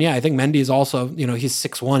really good, and I think Mendy is also. He's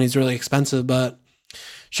 6'1", he's really expensive, but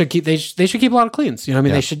they should keep a lot of cleans. I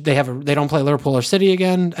mean, they don't play Liverpool or City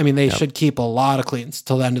again. I mean, they should keep a lot of cleans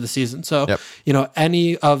till the end of the season. So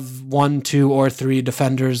any of 1, 2, or 3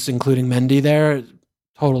 defenders, including Mendy, there,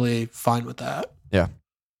 totally fine with that. Yeah.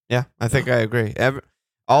 I think I agree.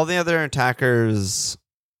 All the other attackers,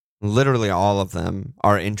 literally all of them,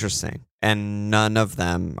 are interesting, and none of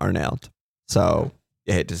them are nailed. So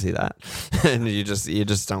you hate to see that, and you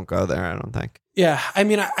just don't go there. I don't think. Yeah, I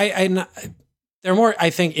mean, I they're more, I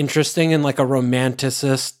think, interesting in a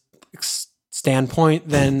romanticist standpoint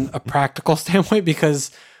than a practical standpoint,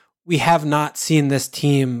 because we have not seen this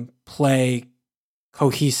team play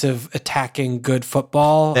cohesive, attacking, good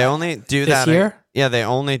football. They only do this that year. They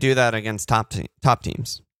only do that against top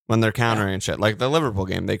teams when they're countering and shit. Like the Liverpool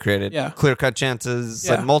game, they created clear-cut chances,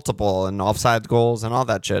 multiple and offside goals and all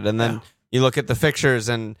that shit. And then you look at the fixtures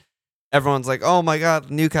and everyone's like, oh my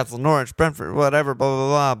God, Newcastle, Norwich, Brentford, whatever, blah, blah,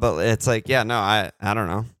 blah. But it's I don't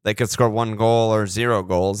know. They could score 1 goal or 0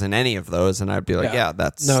 goals in any of those, and I'd be like,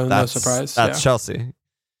 that's no surprise. That's Chelsea.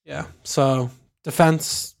 Yeah. So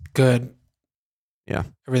defense, good. Yeah.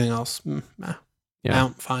 Everything else, meh. Yeah.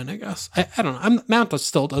 Mount, fine, I guess. I don't know. Mount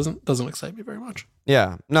still doesn't excite me very much.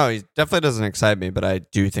 Yeah. No, he definitely doesn't excite me, but I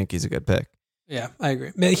do think he's a good pick. Yeah, I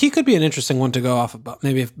agree. He could be an interesting one to go off of.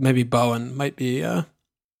 Maybe Bowen might be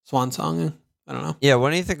swan song. I don't know. Yeah,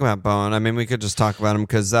 what do you think about Bowen? I mean, we could just talk about him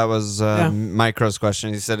because that was Micro's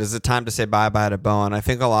question. He said, is it time to say bye-bye to Bowen? I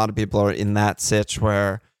think a lot of people are in that sitch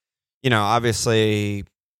where, obviously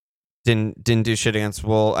didn't do shit against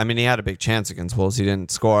Wolves. I mean, he had a big chance against Wolves. He didn't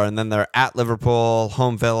score. And then they're at Liverpool,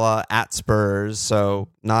 home Villa, at Spurs. So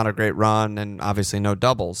not a great run, and obviously no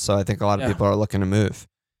doubles. So I think a lot of people are looking to move.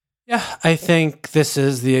 Yeah, I think this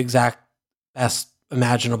is the exact best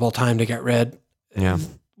imaginable time to get rid. Yeah.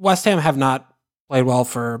 West Ham have not played well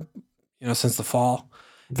for, since the fall.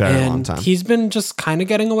 Very long time. He's been just kind of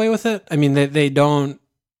getting away with it. I mean, they do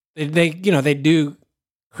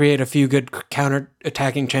create a few good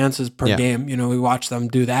counter-attacking chances per game. We watch them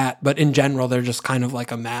do that. But in general, they're just kind of like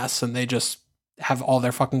a mess, and they just have all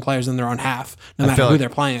their fucking players in their own half, no matter who they're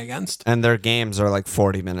playing against. And their games are like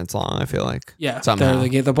 40 minutes long, I feel like. Yeah.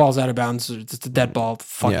 The ball's out of bounds. It's a dead ball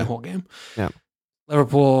fucking whole game. Yeah.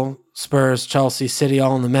 Liverpool, Spurs, Chelsea, City,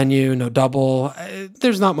 all on the menu, no double.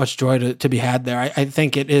 There's not much joy to be had there. I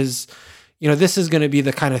think it is, this is going to be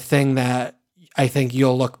the kind of thing that I think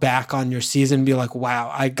you'll look back on your season and be like, wow,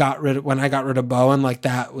 when I got rid of Bowen, like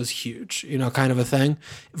that was huge, kind of a thing.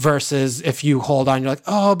 Versus if you hold on, you're like,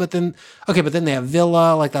 oh, but then they have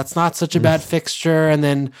Villa, like that's not such a bad fixture. And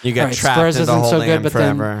then you get trapped Spurs isn't so good, but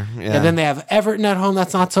forever. Then they have Everton at home,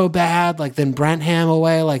 that's not so bad. Like then Brentford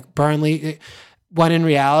away, like Burnley. When in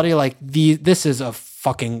reality, like this is a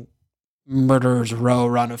fucking murderer's row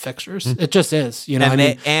run of fixtures. It just is,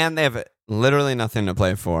 and they have literally nothing to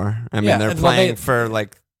play for. I mean, they're playing for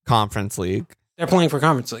like conference league. They're playing for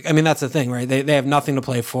conference league. I mean, that's the thing, right? They have nothing to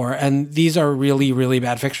play for, and these are really, really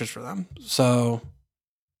bad fixtures for them. So,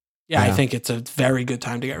 I think it's a very good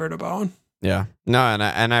time to get rid of Bowen. Yeah, no,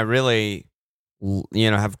 and I really,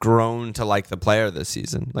 have grown to like the player this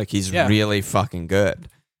season. Like he's really fucking good,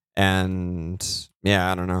 and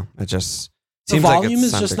I don't know. It just. The volume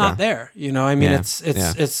is just not there, I mean, it's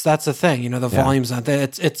that's the thing, the volume's not there.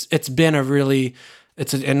 It's been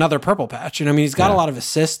another purple patch. I mean, he's got a lot of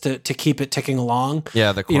assists to keep it ticking along.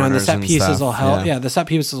 Yeah, the corners and the set pieces stuff. will help. Yeah, the set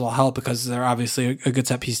pieces will help because they're obviously a good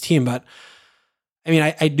set piece team. But I mean,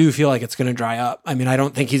 I do feel like it's going to dry up. I mean, I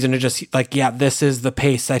don't think he's going to just this is the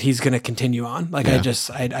pace that he's going to continue on. Like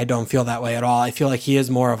I don't feel that way at all. I feel like he is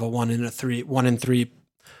more of a 1 in 3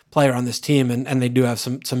 player on this team, and they do have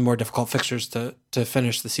some more difficult fixtures to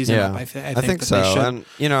finish the season up. I think so. And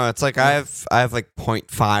it's like I have like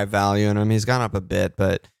 0.5 value in him. He's gone up a bit,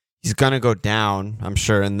 but he's gonna go down, I'm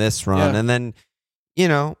sure, in this run. And then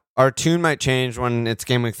our tune might change when it's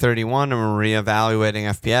game week 31 and we're reevaluating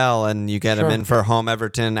FPL, and you get him in for home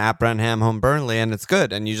Everton, at Brentford, home Burnley, and it's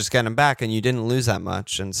good, and you just get him back, and you didn't lose that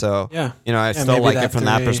much. And so I still like it from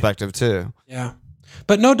that perspective too. Yeah.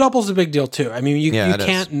 But no double's a big deal too. I mean, you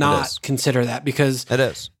can't not consider that, because it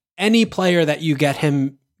is. Any player that you get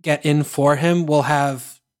in for him will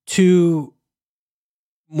have 2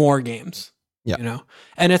 more games. Yeah.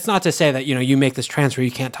 And it's not to say that, you make this transfer,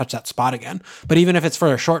 you can't touch that spot again. But even if it's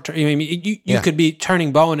for a short term, you could be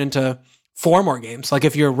turning Bowen into 4 more games. Like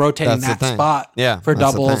if you're rotating that spot for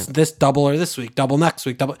doubles, this double or this week, double next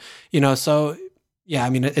week, double, so. Yeah, I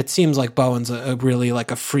mean, it seems like Bowen's a really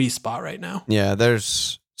like a free spot right now. Yeah,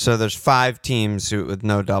 there's 5 teams with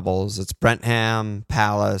no doubles. It's Brentford,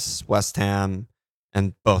 Palace, West Ham,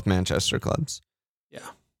 and both Manchester clubs. Yeah.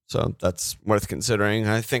 So that's worth considering.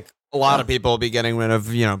 I think a lot of people will be getting rid of,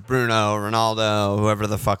 Bruno, Ronaldo, whoever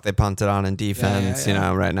the fuck they punted on in defense,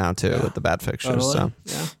 right now too, with the bad fixtures. Totally.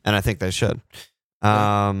 So, and I think they should.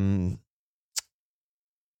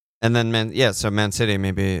 And then Man City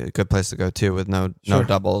may be a good place to go too with no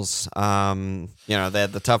doubles. They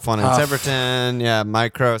had the tough one in Everton. Yeah,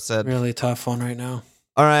 Micro said really tough one right now.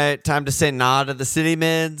 All right, time to say nah to the City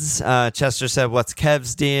mids. Chester said, "What's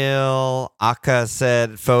Kev's deal?" Aka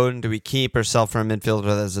said, "Foden, do we keep or sell for a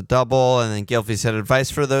midfielder as a double?" And then Gilfy said,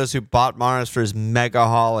 "Advice for those who bought Mahrez for his mega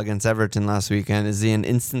haul against Everton last weekend: is he an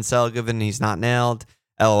instant sell given he's not nailed?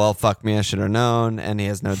 LOL, fuck me, I should have known, and he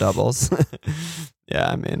has no doubles." Yeah,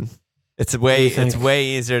 I mean, it's way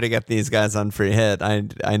easier to get these guys on free hit.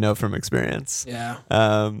 I know from experience. Yeah.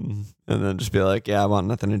 And then just be like, I want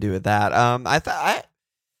nothing to do with that.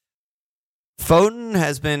 Foden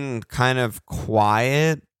has been kind of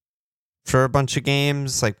quiet for a bunch of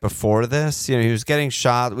games like before this. He was getting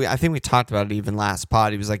shot. I think we talked about it even last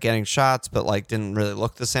pod. He was like getting shots, but like didn't really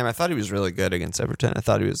look the same. I thought he was really good against Everton. I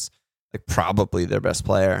thought he was like probably their best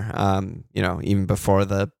player. Even before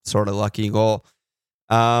the sort of lucky goal.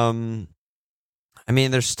 I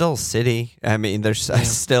mean, there's still City. I mean, I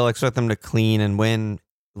still expect them to clean and win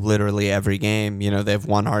literally every game. They have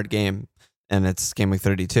one hard game, and it's game week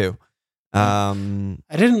 32. I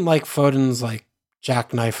didn't like Foden's like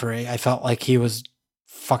jackknifery. I felt like he was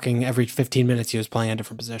fucking every 15 minutes he was playing a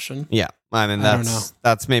different position. Yeah, I mean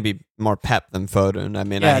that's maybe more Pep than Foden. I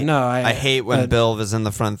mean, I hate when Bill is in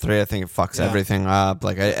the front three. I think it fucks everything up.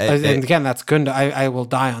 Like, and again, that's Gundo. I will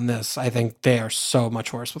die on this. I think they are so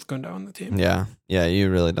much worse with Gundo on the team. Yeah, you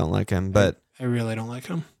really don't like him, but I really don't like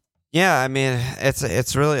him. Yeah, I mean,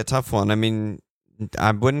 it's really a tough one. I mean,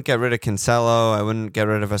 I wouldn't get rid of Cancelo. I wouldn't get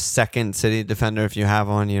rid of a second City defender if you have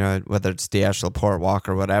one, whether it's Diaz, Laporte,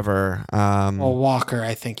 Walker, whatever. Well, Walker,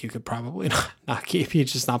 I think you could probably not keep.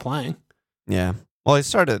 He's just not playing. Yeah. Well, he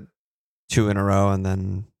started 2 in a row and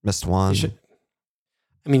then missed one.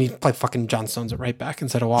 He played fucking John Stones at right back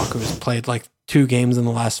instead of Walker, who's played like 2 games in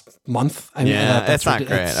the last month. It's not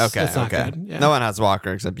great. It's not good. Yeah. No one has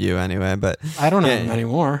Walker except you anyway, but I don't have him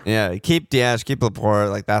anymore. Yeah, keep Diaz, keep Laporte,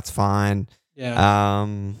 like that's fine. Yeah.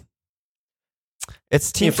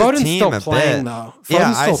 It's team to team still a playing, bit. Though.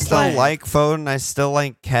 I still like Foden. I still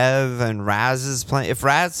like Kev, and Raz is playing. If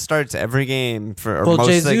Raz starts every game for most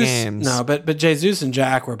Jesus, of the games, no, but Jesus and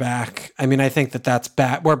Jack were back. I mean, I think that's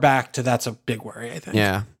back. We're back to that's a big worry. I think.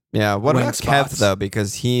 Yeah. What about Kev though?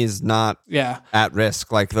 Because he's not at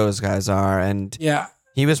risk like those guys are, and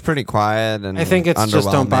he was pretty quiet. And I think it's just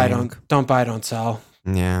don't buy, don't sell.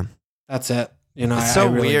 Yeah, that's it. It's so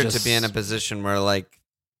really weird to be in a position where like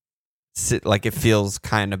it feels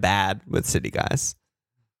kind of bad with City guys.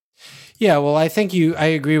 Yeah, well, I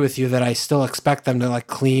agree with you that I still expect them to like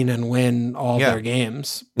clean and win all their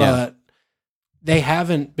games, but they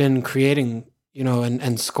haven't been creating,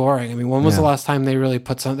 and scoring. I mean, when was the last time they really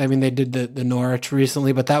put something? I mean, they did the Norwich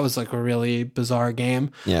recently, but that was like a really bizarre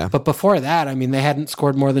game. Yeah. But before that, I mean, they hadn't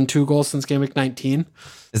scored more than 2 goals since game week 19.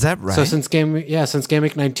 Is that right? So since game week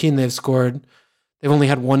 19, they've only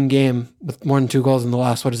had 1 game with more than 2 goals in the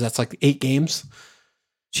last, what is that? It's like 8 games.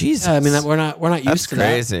 Jesus. I mean, we're not used to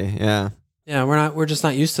that. That's crazy. Yeah. Yeah, we're just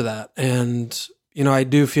not used to that. And, I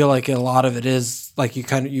do feel like a lot of it is like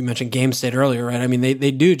you mentioned game state earlier, right? I mean,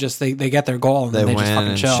 they do just, they get their goal and they just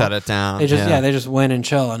fucking chill. Shut it down. They just win and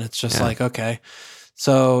chill. And it's just like, okay.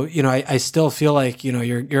 So, I still feel like,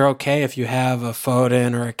 you're okay if you have a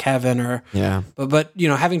Foden or a Kevin but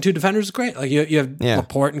having 2 defenders is great. Like you have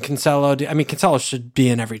Laporte and Cancelo. I mean, Cancelo should be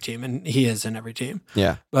in every team and he is in every team.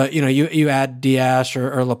 Yeah. But, you add Diaz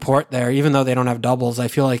or Laporte there, even though they don't have doubles, I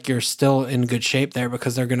feel like you're still in good shape there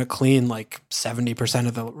because they're going to clean like 70%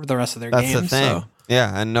 of the rest of their games. That's the thing. So.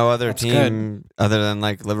 Yeah, and no other team other than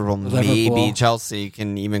like Liverpool, maybe Chelsea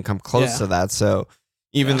can even come close to that. So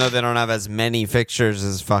even though they don't have as many fixtures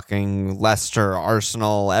as fucking Leicester,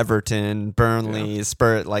 Arsenal, Everton, Burnley,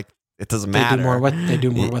 Spurs, like it doesn't matter. They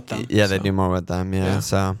do more with them. Yeah, they do more with them. Yeah,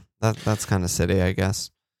 so that's kind of City, I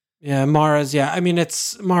guess. Yeah, Mahrez. Yeah, I mean,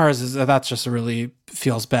 that's just a really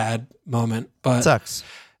feels bad moment, but it sucks.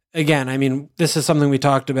 Again, I mean, this is something we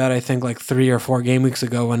talked about. I think like 3 or 4 game weeks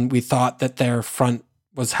ago when we thought that their front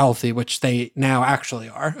was healthy, which they now actually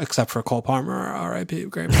are, except for Cole Palmer, R.I.P.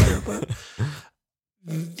 great player, but.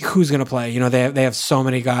 Who's going to play? They have so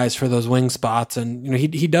many guys for those wing spots, and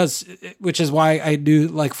he does, which is why I do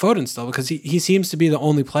like Foden still because he seems to be the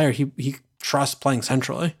only player he trusts playing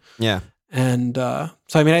centrally. Yeah, and so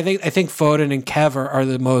I mean I think Foden and Kev are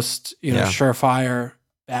the most surefire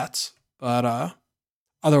bets, but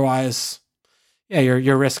otherwise,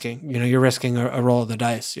 you're risking a roll of the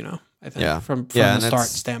dice. I think from the start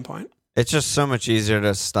standpoint. It's just so much easier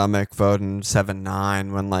to stomach Foden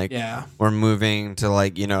 7-9 when we're moving to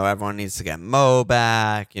everyone needs to get Mo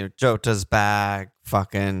back, Jota's back,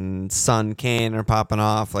 fucking Son, Kane are popping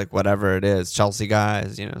off, like whatever it is, Chelsea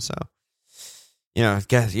guys, so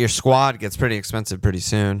your squad gets pretty expensive pretty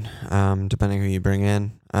soon, depending who you bring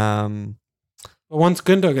in. But once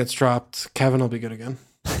Gundo gets dropped, Kevin will be good again.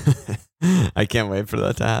 I can't wait for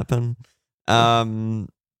that to happen.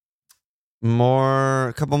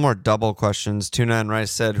 A couple more double questions. Tuna and Rice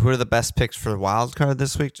said, who are the best picks for the wild card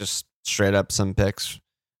this week? Just straight up some picks,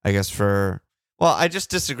 I guess, I just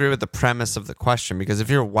disagree with the premise of the question because if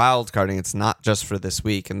you're wild carding, it's not just for this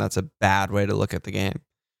week, and that's a bad way to look at the game.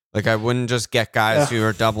 Like, I wouldn't just get guys who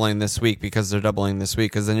are doubling this week because they're doubling this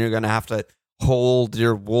week, because then you're going to have to hold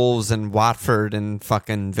your Wolves and Watford and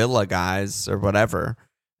fucking Villa guys or whatever.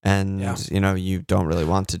 And, you don't really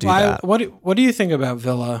want to do that. What do you think about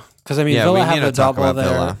Villa? Because, I mean, Villa have a double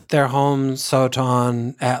there. They're home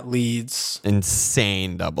Soton at Leeds.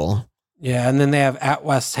 Insane double. Yeah, and then they have at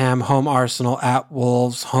West Ham, home Arsenal, at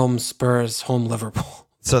Wolves, home Spurs, home Liverpool.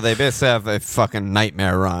 So they basically have a fucking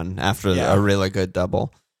nightmare run after a really good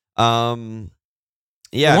double. They won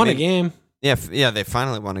a game. Yeah, they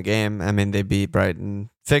finally won a game. I mean, they beat Brighton.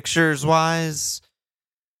 Fixtures-wise...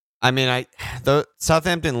 I mean, the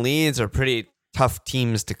Southampton Leeds are pretty tough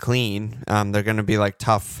teams to clean. They're going to be like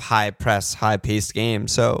tough, high press, high paced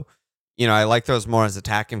games. So, I like those more as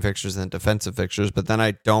attacking fixtures than defensive fixtures. But then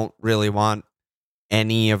I don't really want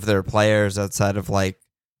any of their players outside of like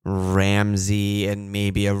Ramsey and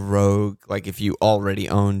maybe a rogue. Like if you already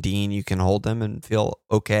own Dean, you can hold them and feel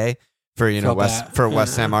okay for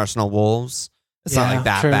West Ham, Arsenal, Wolves. It's not like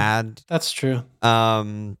that bad. That's true.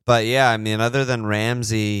 But yeah, I mean, other than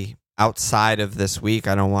Ramsey, outside of this week,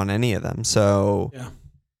 I don't want any of them. So yeah,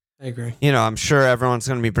 I agree. I'm sure everyone's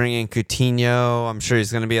going to be bringing Coutinho. I'm sure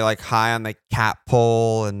he's going to be like high on the cap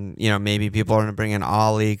poll, and maybe people are going to bring in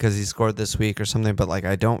Ollie because he scored this week or something. But like,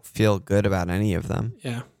 I don't feel good about any of them.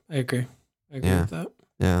 Yeah, I agree. I agree with that.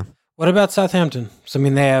 Yeah. What about Southampton? So I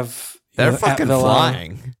mean, they're fucking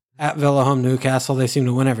flying at Villa, home Newcastle. They seem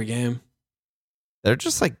to win every game. They're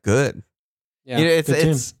just like good. Yeah,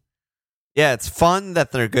 it's Yeah, it's fun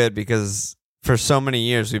that they're good because for so many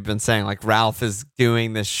years we've been saying like Ralph is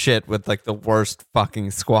doing this shit with like the worst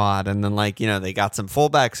fucking squad, and then like they got some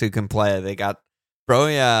fullbacks who can play, they got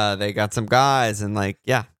Broja, they got some guys, and like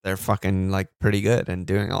they're fucking like pretty good and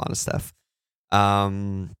doing a lot of stuff.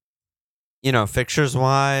 Fixtures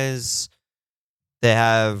wise, they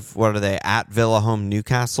have, what are they, at Villa, home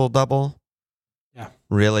Newcastle double. Yeah.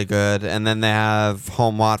 Really good. And then they have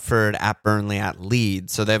home Watford, at Burnley, at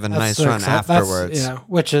Leeds. So they have a nice run afterwards.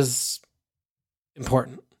 Which is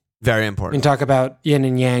important. Very important. I mean, talk about yin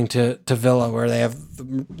and yang to Villa, where they have,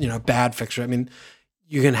 bad fixture. I mean,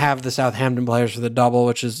 you can have the Southampton players for the double,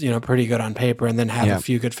 which is, pretty good on paper, and then have a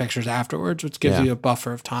few good fixtures afterwards, which gives you a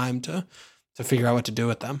buffer of time to figure out what to do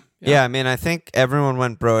with them. Yeah, I mean, I think everyone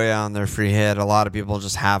went Broja on their free hit. A lot of people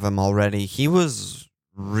just have him already. He was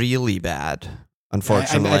really bad,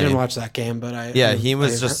 unfortunately. I didn't watch that game, but he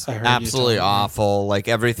was just absolutely awful. Like,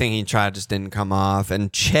 everything he tried just didn't come off.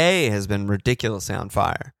 And Che has been ridiculously on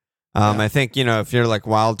fire. I think, if you're like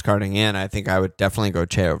wild carding in, I think I would definitely go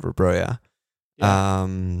Che over Broja. Yeah.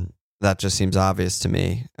 That just seems obvious to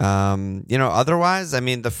me. Otherwise, I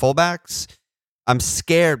mean, the fullbacks, I'm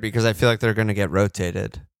scared because I feel like they're going to get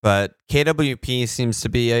rotated. But KWP seems to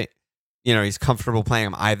be he's comfortable playing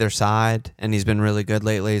him either side, and he's been really good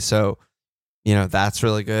lately. So, that's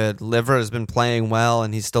really good. Livra has been playing well,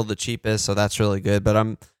 and he's still the cheapest, so that's really good. But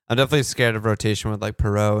I'm definitely scared of rotation with like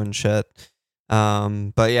Perot and shit.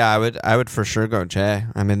 But yeah, I would for sure go Che.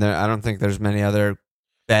 I mean, I don't think there's many other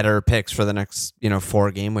better picks for the next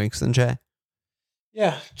 4 game weeks than Che.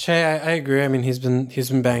 Yeah, Che, I agree. I mean, he's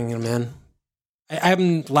been banging him in.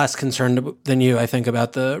 I'm less concerned than you, I think,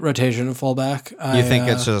 about the rotation of fullback. You think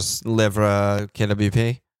it's just Livra,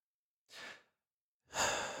 KWP?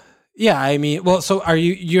 Yeah, I mean, well, so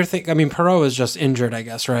you're thinking, I mean, Perot was just injured, I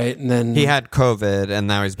guess, right? And then he had COVID, and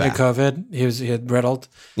now he's back. COVID, he had riddled.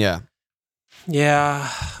 Yeah. Yeah.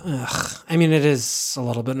 Ugh. I mean, it is a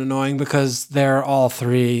little bit annoying because they're all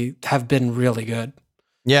three have been really good.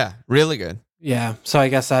 Yeah, really good. Yeah, so I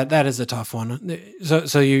guess that is a tough one.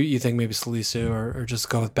 So you think maybe Salisu or just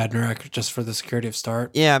go with Bednarek just for the security of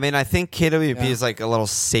start? Yeah, I mean, I think KWP is like a little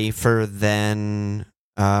safer than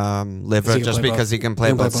Livra just because he can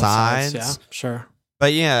play both sides. Yeah, sure.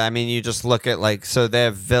 But yeah, I mean, you just look at like, so they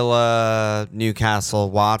have Villa,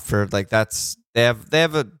 Newcastle, Watford. Like they have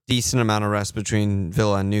a decent amount of rest between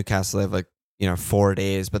Villa and Newcastle. They have like 4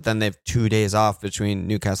 days, but then they have 2 days off between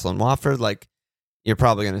Newcastle and Watford. Like, you're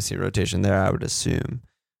probably going to see rotation there, I would assume.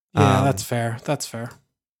 Yeah, that's fair.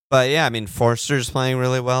 But yeah, I mean, Forster's playing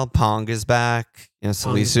really well. Pong is back.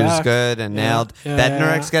 Salisu's good and nailed.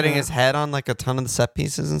 Bednarek's getting his head on like a ton of the set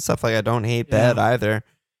pieces and stuff. Like, I don't hate Bed either.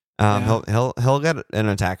 He'll get an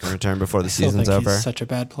attack in return before the season's over. He's such a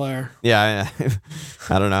bad player. Yeah.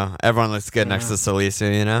 I don't know. Everyone looks good next to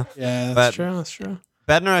Salisu, Yeah, that's true.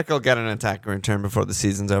 Bednarek will get an attack in return before the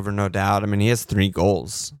season's over, no doubt. I mean, he has 3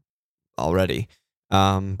 goals already.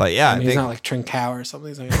 But yeah, I think he's not like Trincao or something.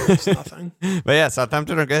 He's like nothing. But yeah,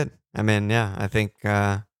 Southampton are good. I mean, yeah, I think.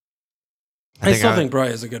 I still think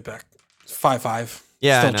Broja is a good pick. 5-5.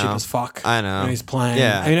 Yeah, still cheap as fuck. I know. He's playing.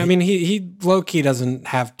 Yeah, I mean, he low key doesn't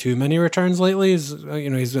have too many returns lately. He's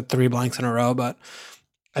he's with 3 blanks in a row, but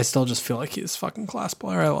I still just feel like he's a fucking class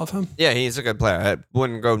player. I love him. Yeah, he's a good player. I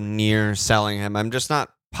wouldn't go near selling him. I'm just not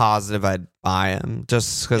positive I'd buy him,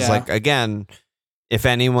 just because, like, again, if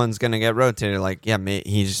anyone's gonna get rotated, like,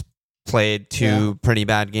 he just played 2 pretty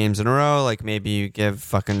bad games in a row. Like, maybe you give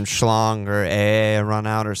fucking Schlong or a run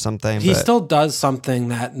out or something. He still does something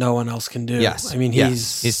that no one else can do. Yes, I mean, he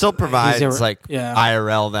still provides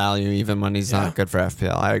IRL value even when he's not good for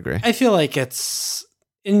FPL. I agree. I feel like it's,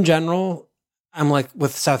 in general, I'm like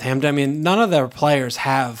with Southampton, I mean, none of their players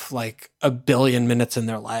have like 1 billion minutes in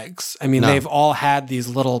their legs. I mean, they've all had these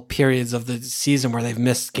little periods of the season where they've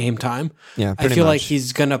missed game time. Yeah, I feel like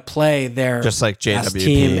he's going to play their just like JWP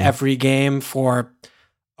team every game for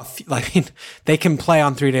I mean, they can play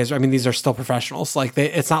on 3 days. I mean, these are still professionals. Like,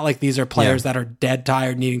 it's not like these are players that are dead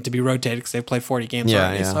tired needing to be rotated because they've played 40 games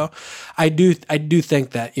already. Yeah. So I do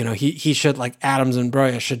think that, he should, like, Adams and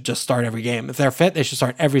Broja should just start every game. If they're fit, they should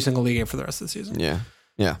start every single league game for the rest of the season. Yeah.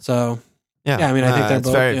 Yeah. So, I mean, I think they're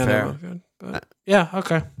both very fair. They're both good. But, yeah,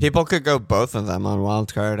 okay. People could go both of them on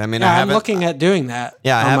wildcard. I mean, I'm looking at doing that.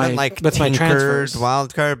 Yeah, I haven't with my transfers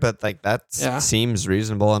wildcard, but like that seems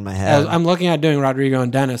reasonable in my head. I'm looking at doing Rodrigo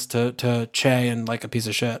and Dennis to Che and like a piece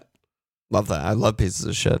of shit. Love that. I love pieces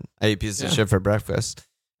of shit. I eat pieces of shit for breakfast.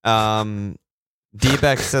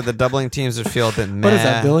 D-Beck said the doubling teams would feel a bit meh. What is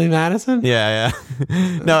that, Billy Madison? Yeah.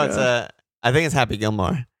 No, it's I think it's Happy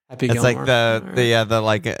Gilmore. Happy Gilmore. It's like the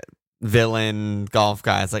like villain golf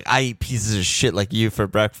guy. It's like, I eat pieces of shit like you for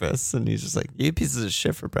breakfast. And he's just like, you eat pieces of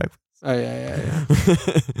shit for breakfast. Oh, yeah.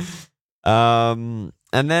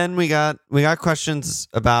 And then we got questions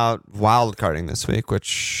about wildcarding this week,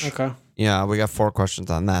 which yeah, we got 4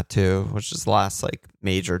 questions on that too, which is the last like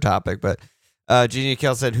major topic. But Genie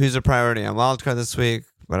Kill said, who's a priority on wildcard this week?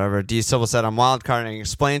 Whatever. D Silva said, I'm wildcarding.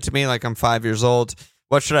 Explain to me like I'm 5 years old.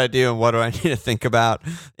 What should I do and what do I need to think about?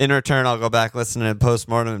 In return, I'll go back, listen to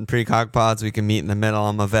postmortem and pre-cog pods. We can meet in the middle.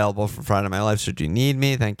 I'm available for Friday Night Live should you need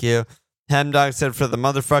me. Thank you. Hemdog said, for the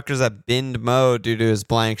motherfuckers that binned Mo due to his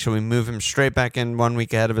blank, should we move him straight back in 1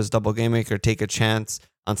 week ahead of his double game week or take a chance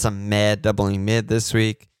on some mad doubling mid this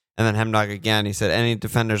week? And then Hemdog again, he said, any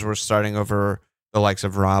defenders were starting over the likes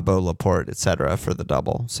of Robbo, Laporte, etc. for the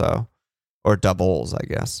double. So, or doubles, I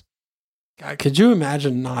guess. God, could you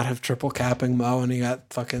imagine not have triple capping Mo and he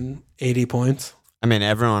got fucking 80 points? I mean,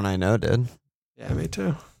 everyone I know did. Yeah, me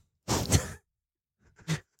too.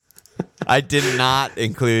 I did not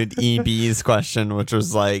include EB's question, which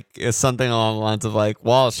was like something along the lines of like,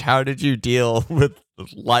 Walsh, how did you deal with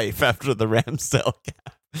life after the Ramsdale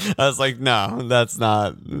cap? I was like, no, that's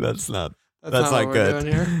not good.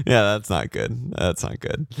 Yeah, that's not good. That's not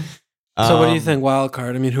good. So what do you think wild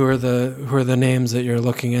card? I mean, who are the names that you're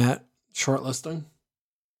looking at shortlisting?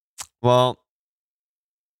 Well,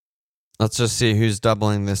 let's just see who's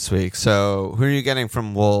doubling this week. So who are you getting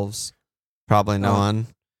from Wolves? Probably no one.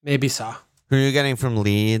 Maybe Sa. Who are you getting from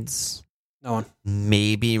Leeds? No one.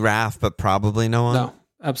 Maybe Raf, but probably no one. No,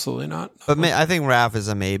 absolutely not. But I think Raf is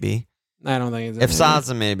a maybe. I don't think it's a if Sa's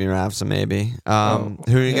a maybe, Raf's a maybe. Who are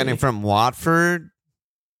you getting from Watford?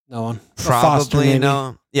 No one. Probably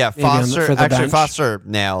no. Yeah, Foster. Actually, bench. Foster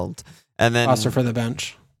nailed. And then Foster for the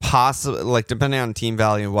bench. Possibly, like depending on team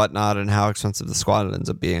value and whatnot, and how expensive the squad ends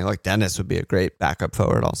up being. Like Dennis would be a great backup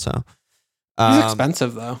forward. Also, he's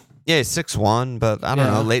expensive though. Yeah, he's 6'1", but I don't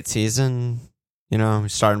know. Late season,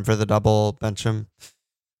 he's starting for the double, bench him.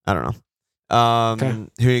 I don't know.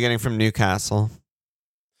 Who are you getting from Newcastle?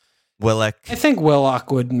 Willock. I think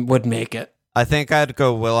Willock would make it. I think I'd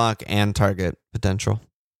go Willock and target potential.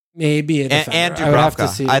 Maybe a defender. And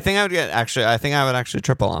Dubravka. I think I would actually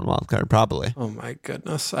triple on wildcard probably. Oh my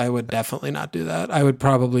goodness, I would definitely not do that. I would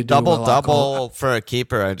probably do double for a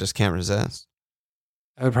keeper. I just can't resist.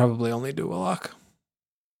 I would probably only do Willock.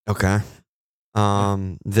 Okay.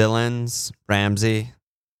 Villains, Ramsey.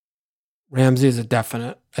 Ramsey is a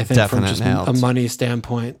definite. I think from just a money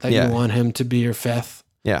standpoint that you want him to be your 5th.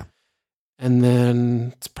 Yeah. And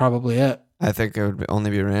then it's probably it. I think it would only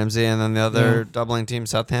be Ramsey, and then the other doubling team,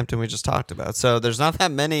 Southampton, we just talked about. So there's not that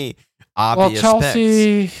many obvious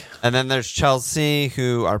Chelsea picks. And then there's Chelsea,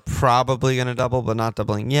 who are probably going to double, but not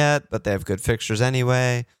doubling yet, but they have good fixtures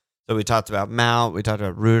anyway. So we talked about Mount, we talked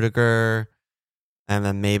about Rudiger, and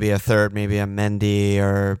then maybe a third, maybe a Mendy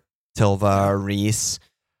or Silva or Reese.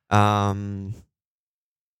 Yeah,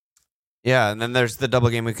 and then there's the double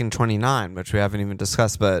game week in 29, which we haven't even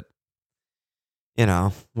discussed, but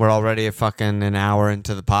we're already an hour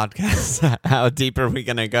into the podcast. How deep are we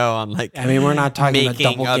going to go on we're not talking about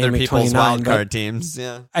double other game people's wildcard teams.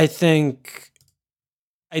 Yeah. I think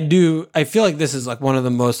I feel like this is one of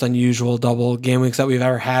the most unusual double game weeks that we've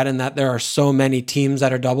ever had, in that there are so many teams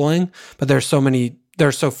that are doubling, but there's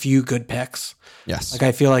so few good picks. Yes.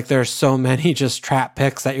 I feel like there's so many just trap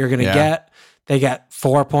picks that you're going to get. They get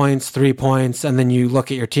 4 points, 3 points, and then you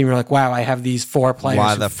look at your team, you're like, wow, I have these 4 players.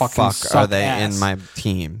 Why the fuck are they in my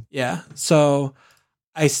team? Yeah. So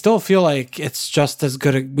I still feel like it's just as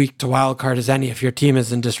good a week to wildcard as any if your team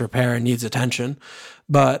is in disrepair and needs attention.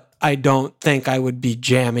 But I don't think I would be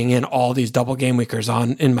jamming in all these double game weekers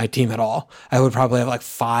in my team at all. I would probably have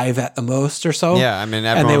 5 at the most or so. Yeah, I mean,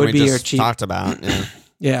 everyone we just talked about. Yeah.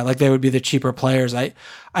 Yeah, they would be the cheaper players.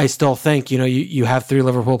 I still think, you have 3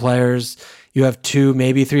 Liverpool players, you have 2,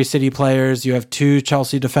 maybe 3 City players, you have 2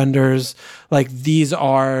 Chelsea defenders. These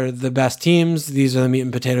are the best teams. These are the meat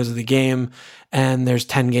and potatoes of the game, and there's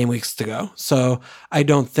 10 game weeks to go. So I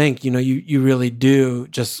don't think, you really do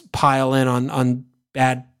just pile in on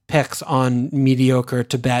bad picks on mediocre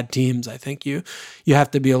to bad teams. I think you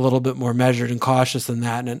have to be a little bit more measured and cautious than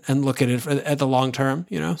that, and look at it at the long term,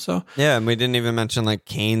 so. Yeah. And we didn't even mention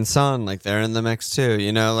Kane's son, they're in the mix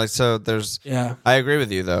too, so there's, I agree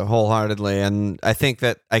with you though, wholeheartedly. And I think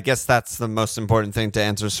that, I guess that's the most important thing to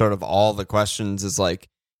answer sort of all the questions is look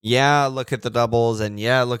at the doubles and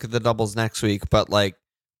look at the doubles next week. But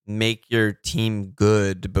make your team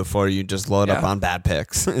good before you just load up on bad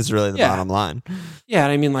picks is really the bottom line. Yeah,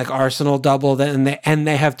 and I mean, like Arsenal doubled, and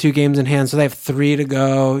they have 2 games in hand, so they have 3 to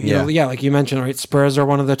go. You know, like you mentioned, right? Spurs are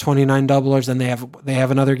one of the 29 doublers, and they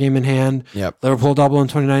have another game in hand. Yep. Liverpool double in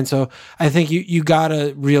 29. So I think you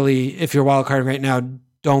gotta really, if you're wildcarding right now,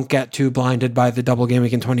 don't get too blinded by the double game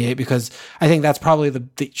week in 28, because I think that's probably the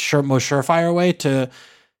most surefire way to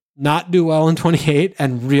not do well in 28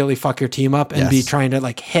 and really fuck your team up and be trying to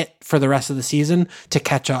like hit for the rest of the season to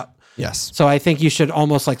catch up. Yes. So I think you should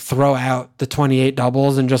almost like throw out the 28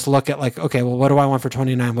 doubles and just look at like, okay, well, what do I want for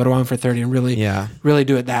 29? What do I want for 30? And really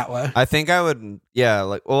do it that way. I think I would,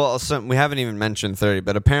 so we haven't even mentioned 30,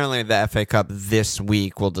 but apparently the FA Cup this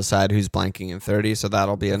week will decide who's blanking in 30. So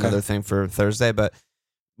that'll be another thing for Thursday. But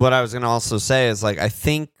what I was going to also say is, like, I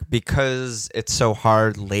think because it's so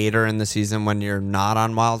hard later in the season when you're not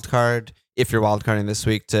on wildcard, if you're wildcarding this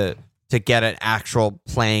week, to get an actual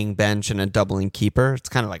playing bench and a doubling keeper, it's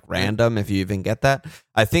kind of like random if you even get that.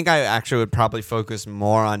 I think I actually would probably focus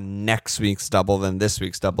more on next week's double than this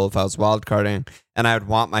week's double if I was wildcarding, and I would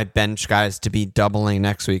want my bench guys to be doubling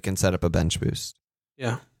next week and set up a bench boost.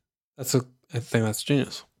 Yeah, I think that's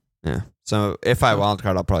genius. Yeah, so if I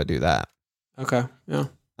wildcard, I'll probably do that. Okay, yeah.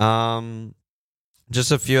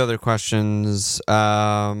 Just a few other questions.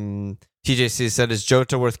 TJC said, is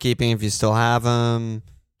Jota worth keeping if you still have him?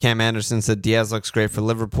 Cam Anderson said, Diaz looks great for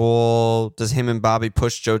Liverpool. Does him and Bobby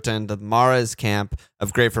push Jota into Mahrez camp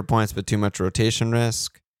of great for points but too much rotation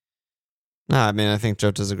risk? No, I mean, I think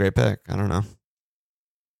Jota's a great pick. I don't know.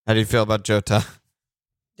 How do you feel about Jota?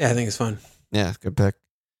 Yeah, I think it's fun. Yeah, good pick.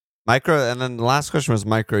 Micro, and then the last question was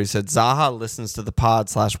Micro. He said, Zaha listens to the pod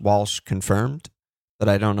 / Walsh confirmed. But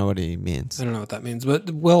I don't know what he means. I don't know what that means. But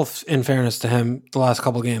Will, in fairness to him, the last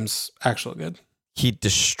couple games, actually good. He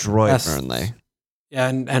destroyed Burnley. Yeah,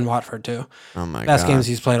 and Watford too. Oh my god. Best games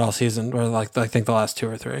he's played all season, or like I think the last 2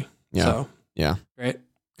 or 3. Yeah. So, yeah. Great.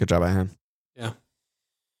 Good job by him. Yeah.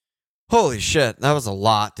 Holy shit. That was a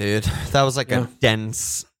lot, dude. That was like a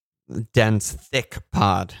dense, thick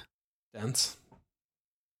pod. Dense.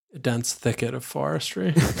 A dense thicket of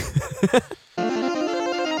forestry.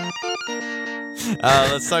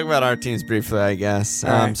 Let's talk about our teams briefly, I guess.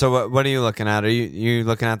 Right. So what are you looking at? Are you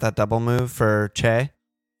looking at that double move for Che?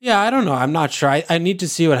 Yeah, I don't know. I'm not sure. I need to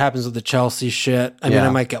see what happens with the Chelsea shit. I mean, I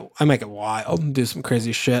might get wild and do some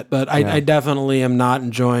crazy shit, but I definitely am not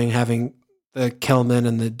enjoying having the Kilman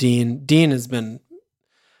and the Dean. Dean has been,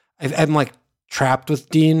 I'm like trapped with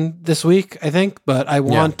Dean this week, I think, but I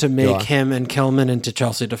want to make him and Kilman into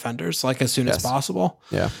Chelsea defenders like as soon as possible.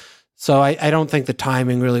 Yeah. So I don't think the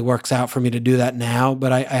timing really works out for me to do that now,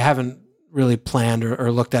 but I haven't really planned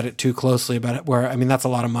or looked at it too closely about it, where, I mean, that's a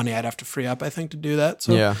lot of money I'd have to free up, I think, to do that.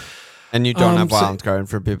 So, yeah. And you don't have wildcard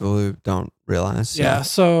for people who don't realize. Yeah.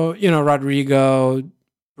 So, Rodrigo,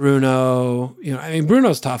 Bruno, I mean,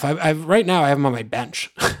 Bruno's tough. I've right now I have him on my bench.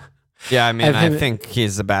 Yeah. I mean, I think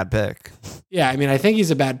he's a bad pick. Yeah. I mean, I think he's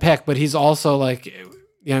a bad pick, but he's also like,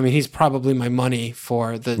 he's probably my money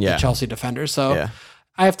for the Chelsea defender. So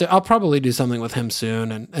I'll probably do something with him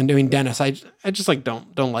soon. And doing Dennis, I just like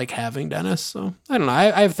don't like having Dennis. So I don't know.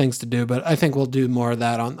 I have things to do, but I think we'll do more of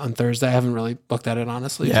that on Thursday. I haven't really looked at it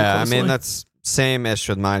honestly. Yeah, I mean that's same-ish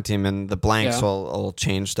with my team, and the blanks will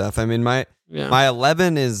change stuff. I mean my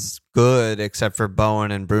 11 is good except for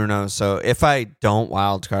Bowen and Bruno. So if I don't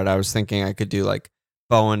wildcard, I was thinking I could do like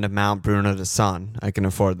Bowen to Mount, Bruno to Son. I can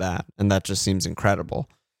afford that, and that just seems incredible.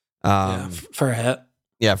 For a hit.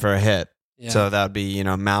 Yeah, for a hit. Yeah. So that would be,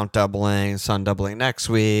 Mount doubling, Son doubling next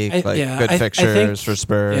week, good fixtures for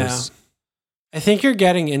Spurs. Yeah. I think you're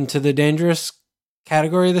getting into the dangerous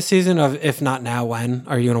category this season of, if not now, when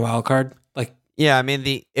are you in a wild card? Like, yeah, I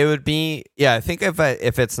mean it would be, I think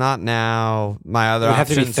if it's not now, my other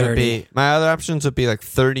options would be like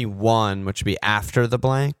 31, which would be after the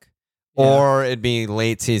blank, or it'd be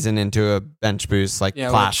late season into a bench boost, like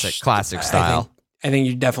classic style. I think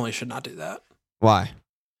you definitely should not do that. Why?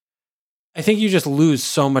 I think you just lose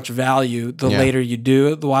so much value the later you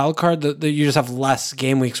do the wild card. That you just have less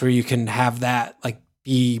game weeks where you can have that like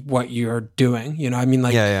be what you're doing. I mean,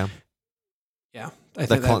 like yeah. I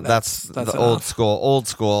think that's the old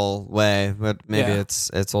school way, but maybe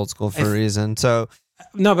it's old school for a reason. So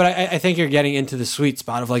no, but I think you're getting into the sweet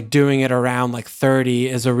spot of like doing it around like 30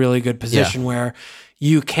 is a really good position where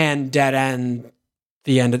you can dead end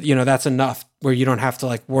the end of that's enough where you don't have to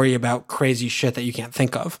like worry about crazy shit that you can't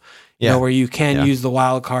think of. Where you can use the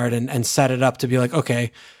wild card and set it up to be like,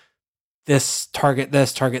 okay, target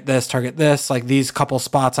this, like these couple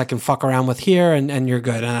spots I can fuck around with here and you're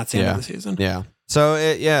good. And that's the end of the season. Yeah. So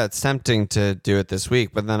it's tempting to do it this week,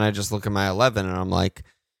 but then I just look at my 11 and I'm like,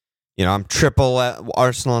 I'm triple at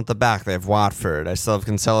Arsenal at the back. They have Watford. I still have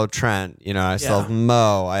Cancelo, Trent. I still have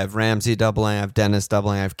Mo. I have Ramsey doubling. I have Dennis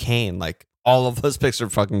doubling. I have Kane. Like, all of those picks are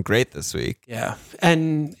fucking great this week. Yeah.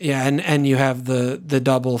 And you have the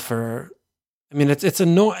double for, I mean, it's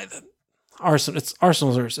annoying.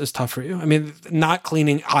 Arsenal is tough for you. I mean, not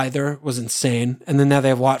cleaning either was insane. And then now they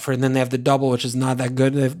have Watford, and then they have the double, which is not that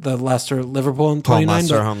good. They have the Leicester, Liverpool in 29.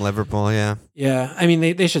 Leicester, home Liverpool, yeah. Yeah. I mean,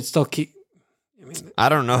 they should still keep. I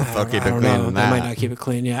don't know if they'll keep it clean than that. They might not keep it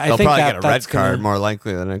clean, yeah. They'll probably get a red card more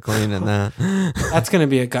likely than a clean in that. That's going to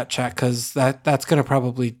be a gut check, because that's going to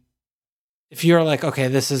probably, if you're like, okay,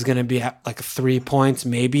 this is going to be at like 3 points,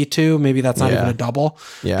 maybe 2, maybe that's not even a double,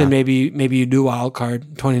 then maybe you do wild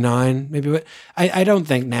card 29, maybe. But I don't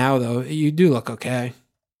think now, though, you do look okay.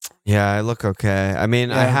 Yeah, I look okay. I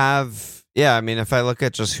mean, if I look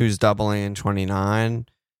at just who's doubling in 29,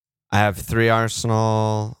 I have 3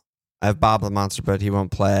 Arsenal. I have Bob the Monster, but he won't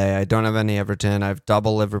play. I don't have any Everton. I have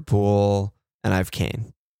double Liverpool, and I have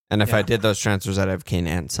Kane. And if I did those transfers, I'd have Kane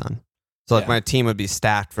and Son. So my team would be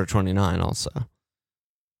stacked for 29 also.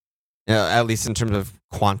 At least in terms of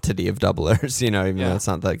quantity of doublers, even though it's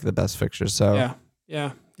not like the best fixture. So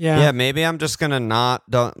yeah. Maybe I'm just gonna not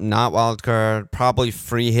wild card, probably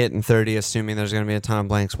free hit in 30, assuming there's gonna be a ton of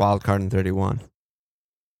blanks. Wild card in 31.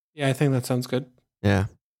 Yeah, I think that sounds good. Yeah.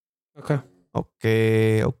 Okay.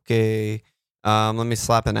 Let me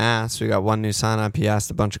slap an ass. We got one new sign up. He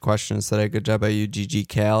asked a bunch of questions today. Good job by you, GG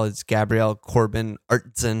Kale. It's Gabriel Corbin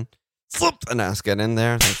Artson. Slip an ass. Get in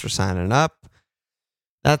there. Thanks for signing up.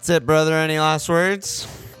 That's it, brother. Any last words?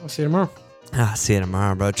 I'll see you tomorrow. See you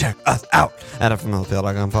tomorrow, bro. Check us out at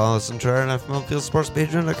FMLPL.com. Follow us on Twitter and FMLPL Sports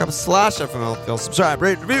Patreon.com/FMLPL. Subscribe,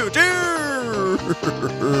 rate, review. Cheers!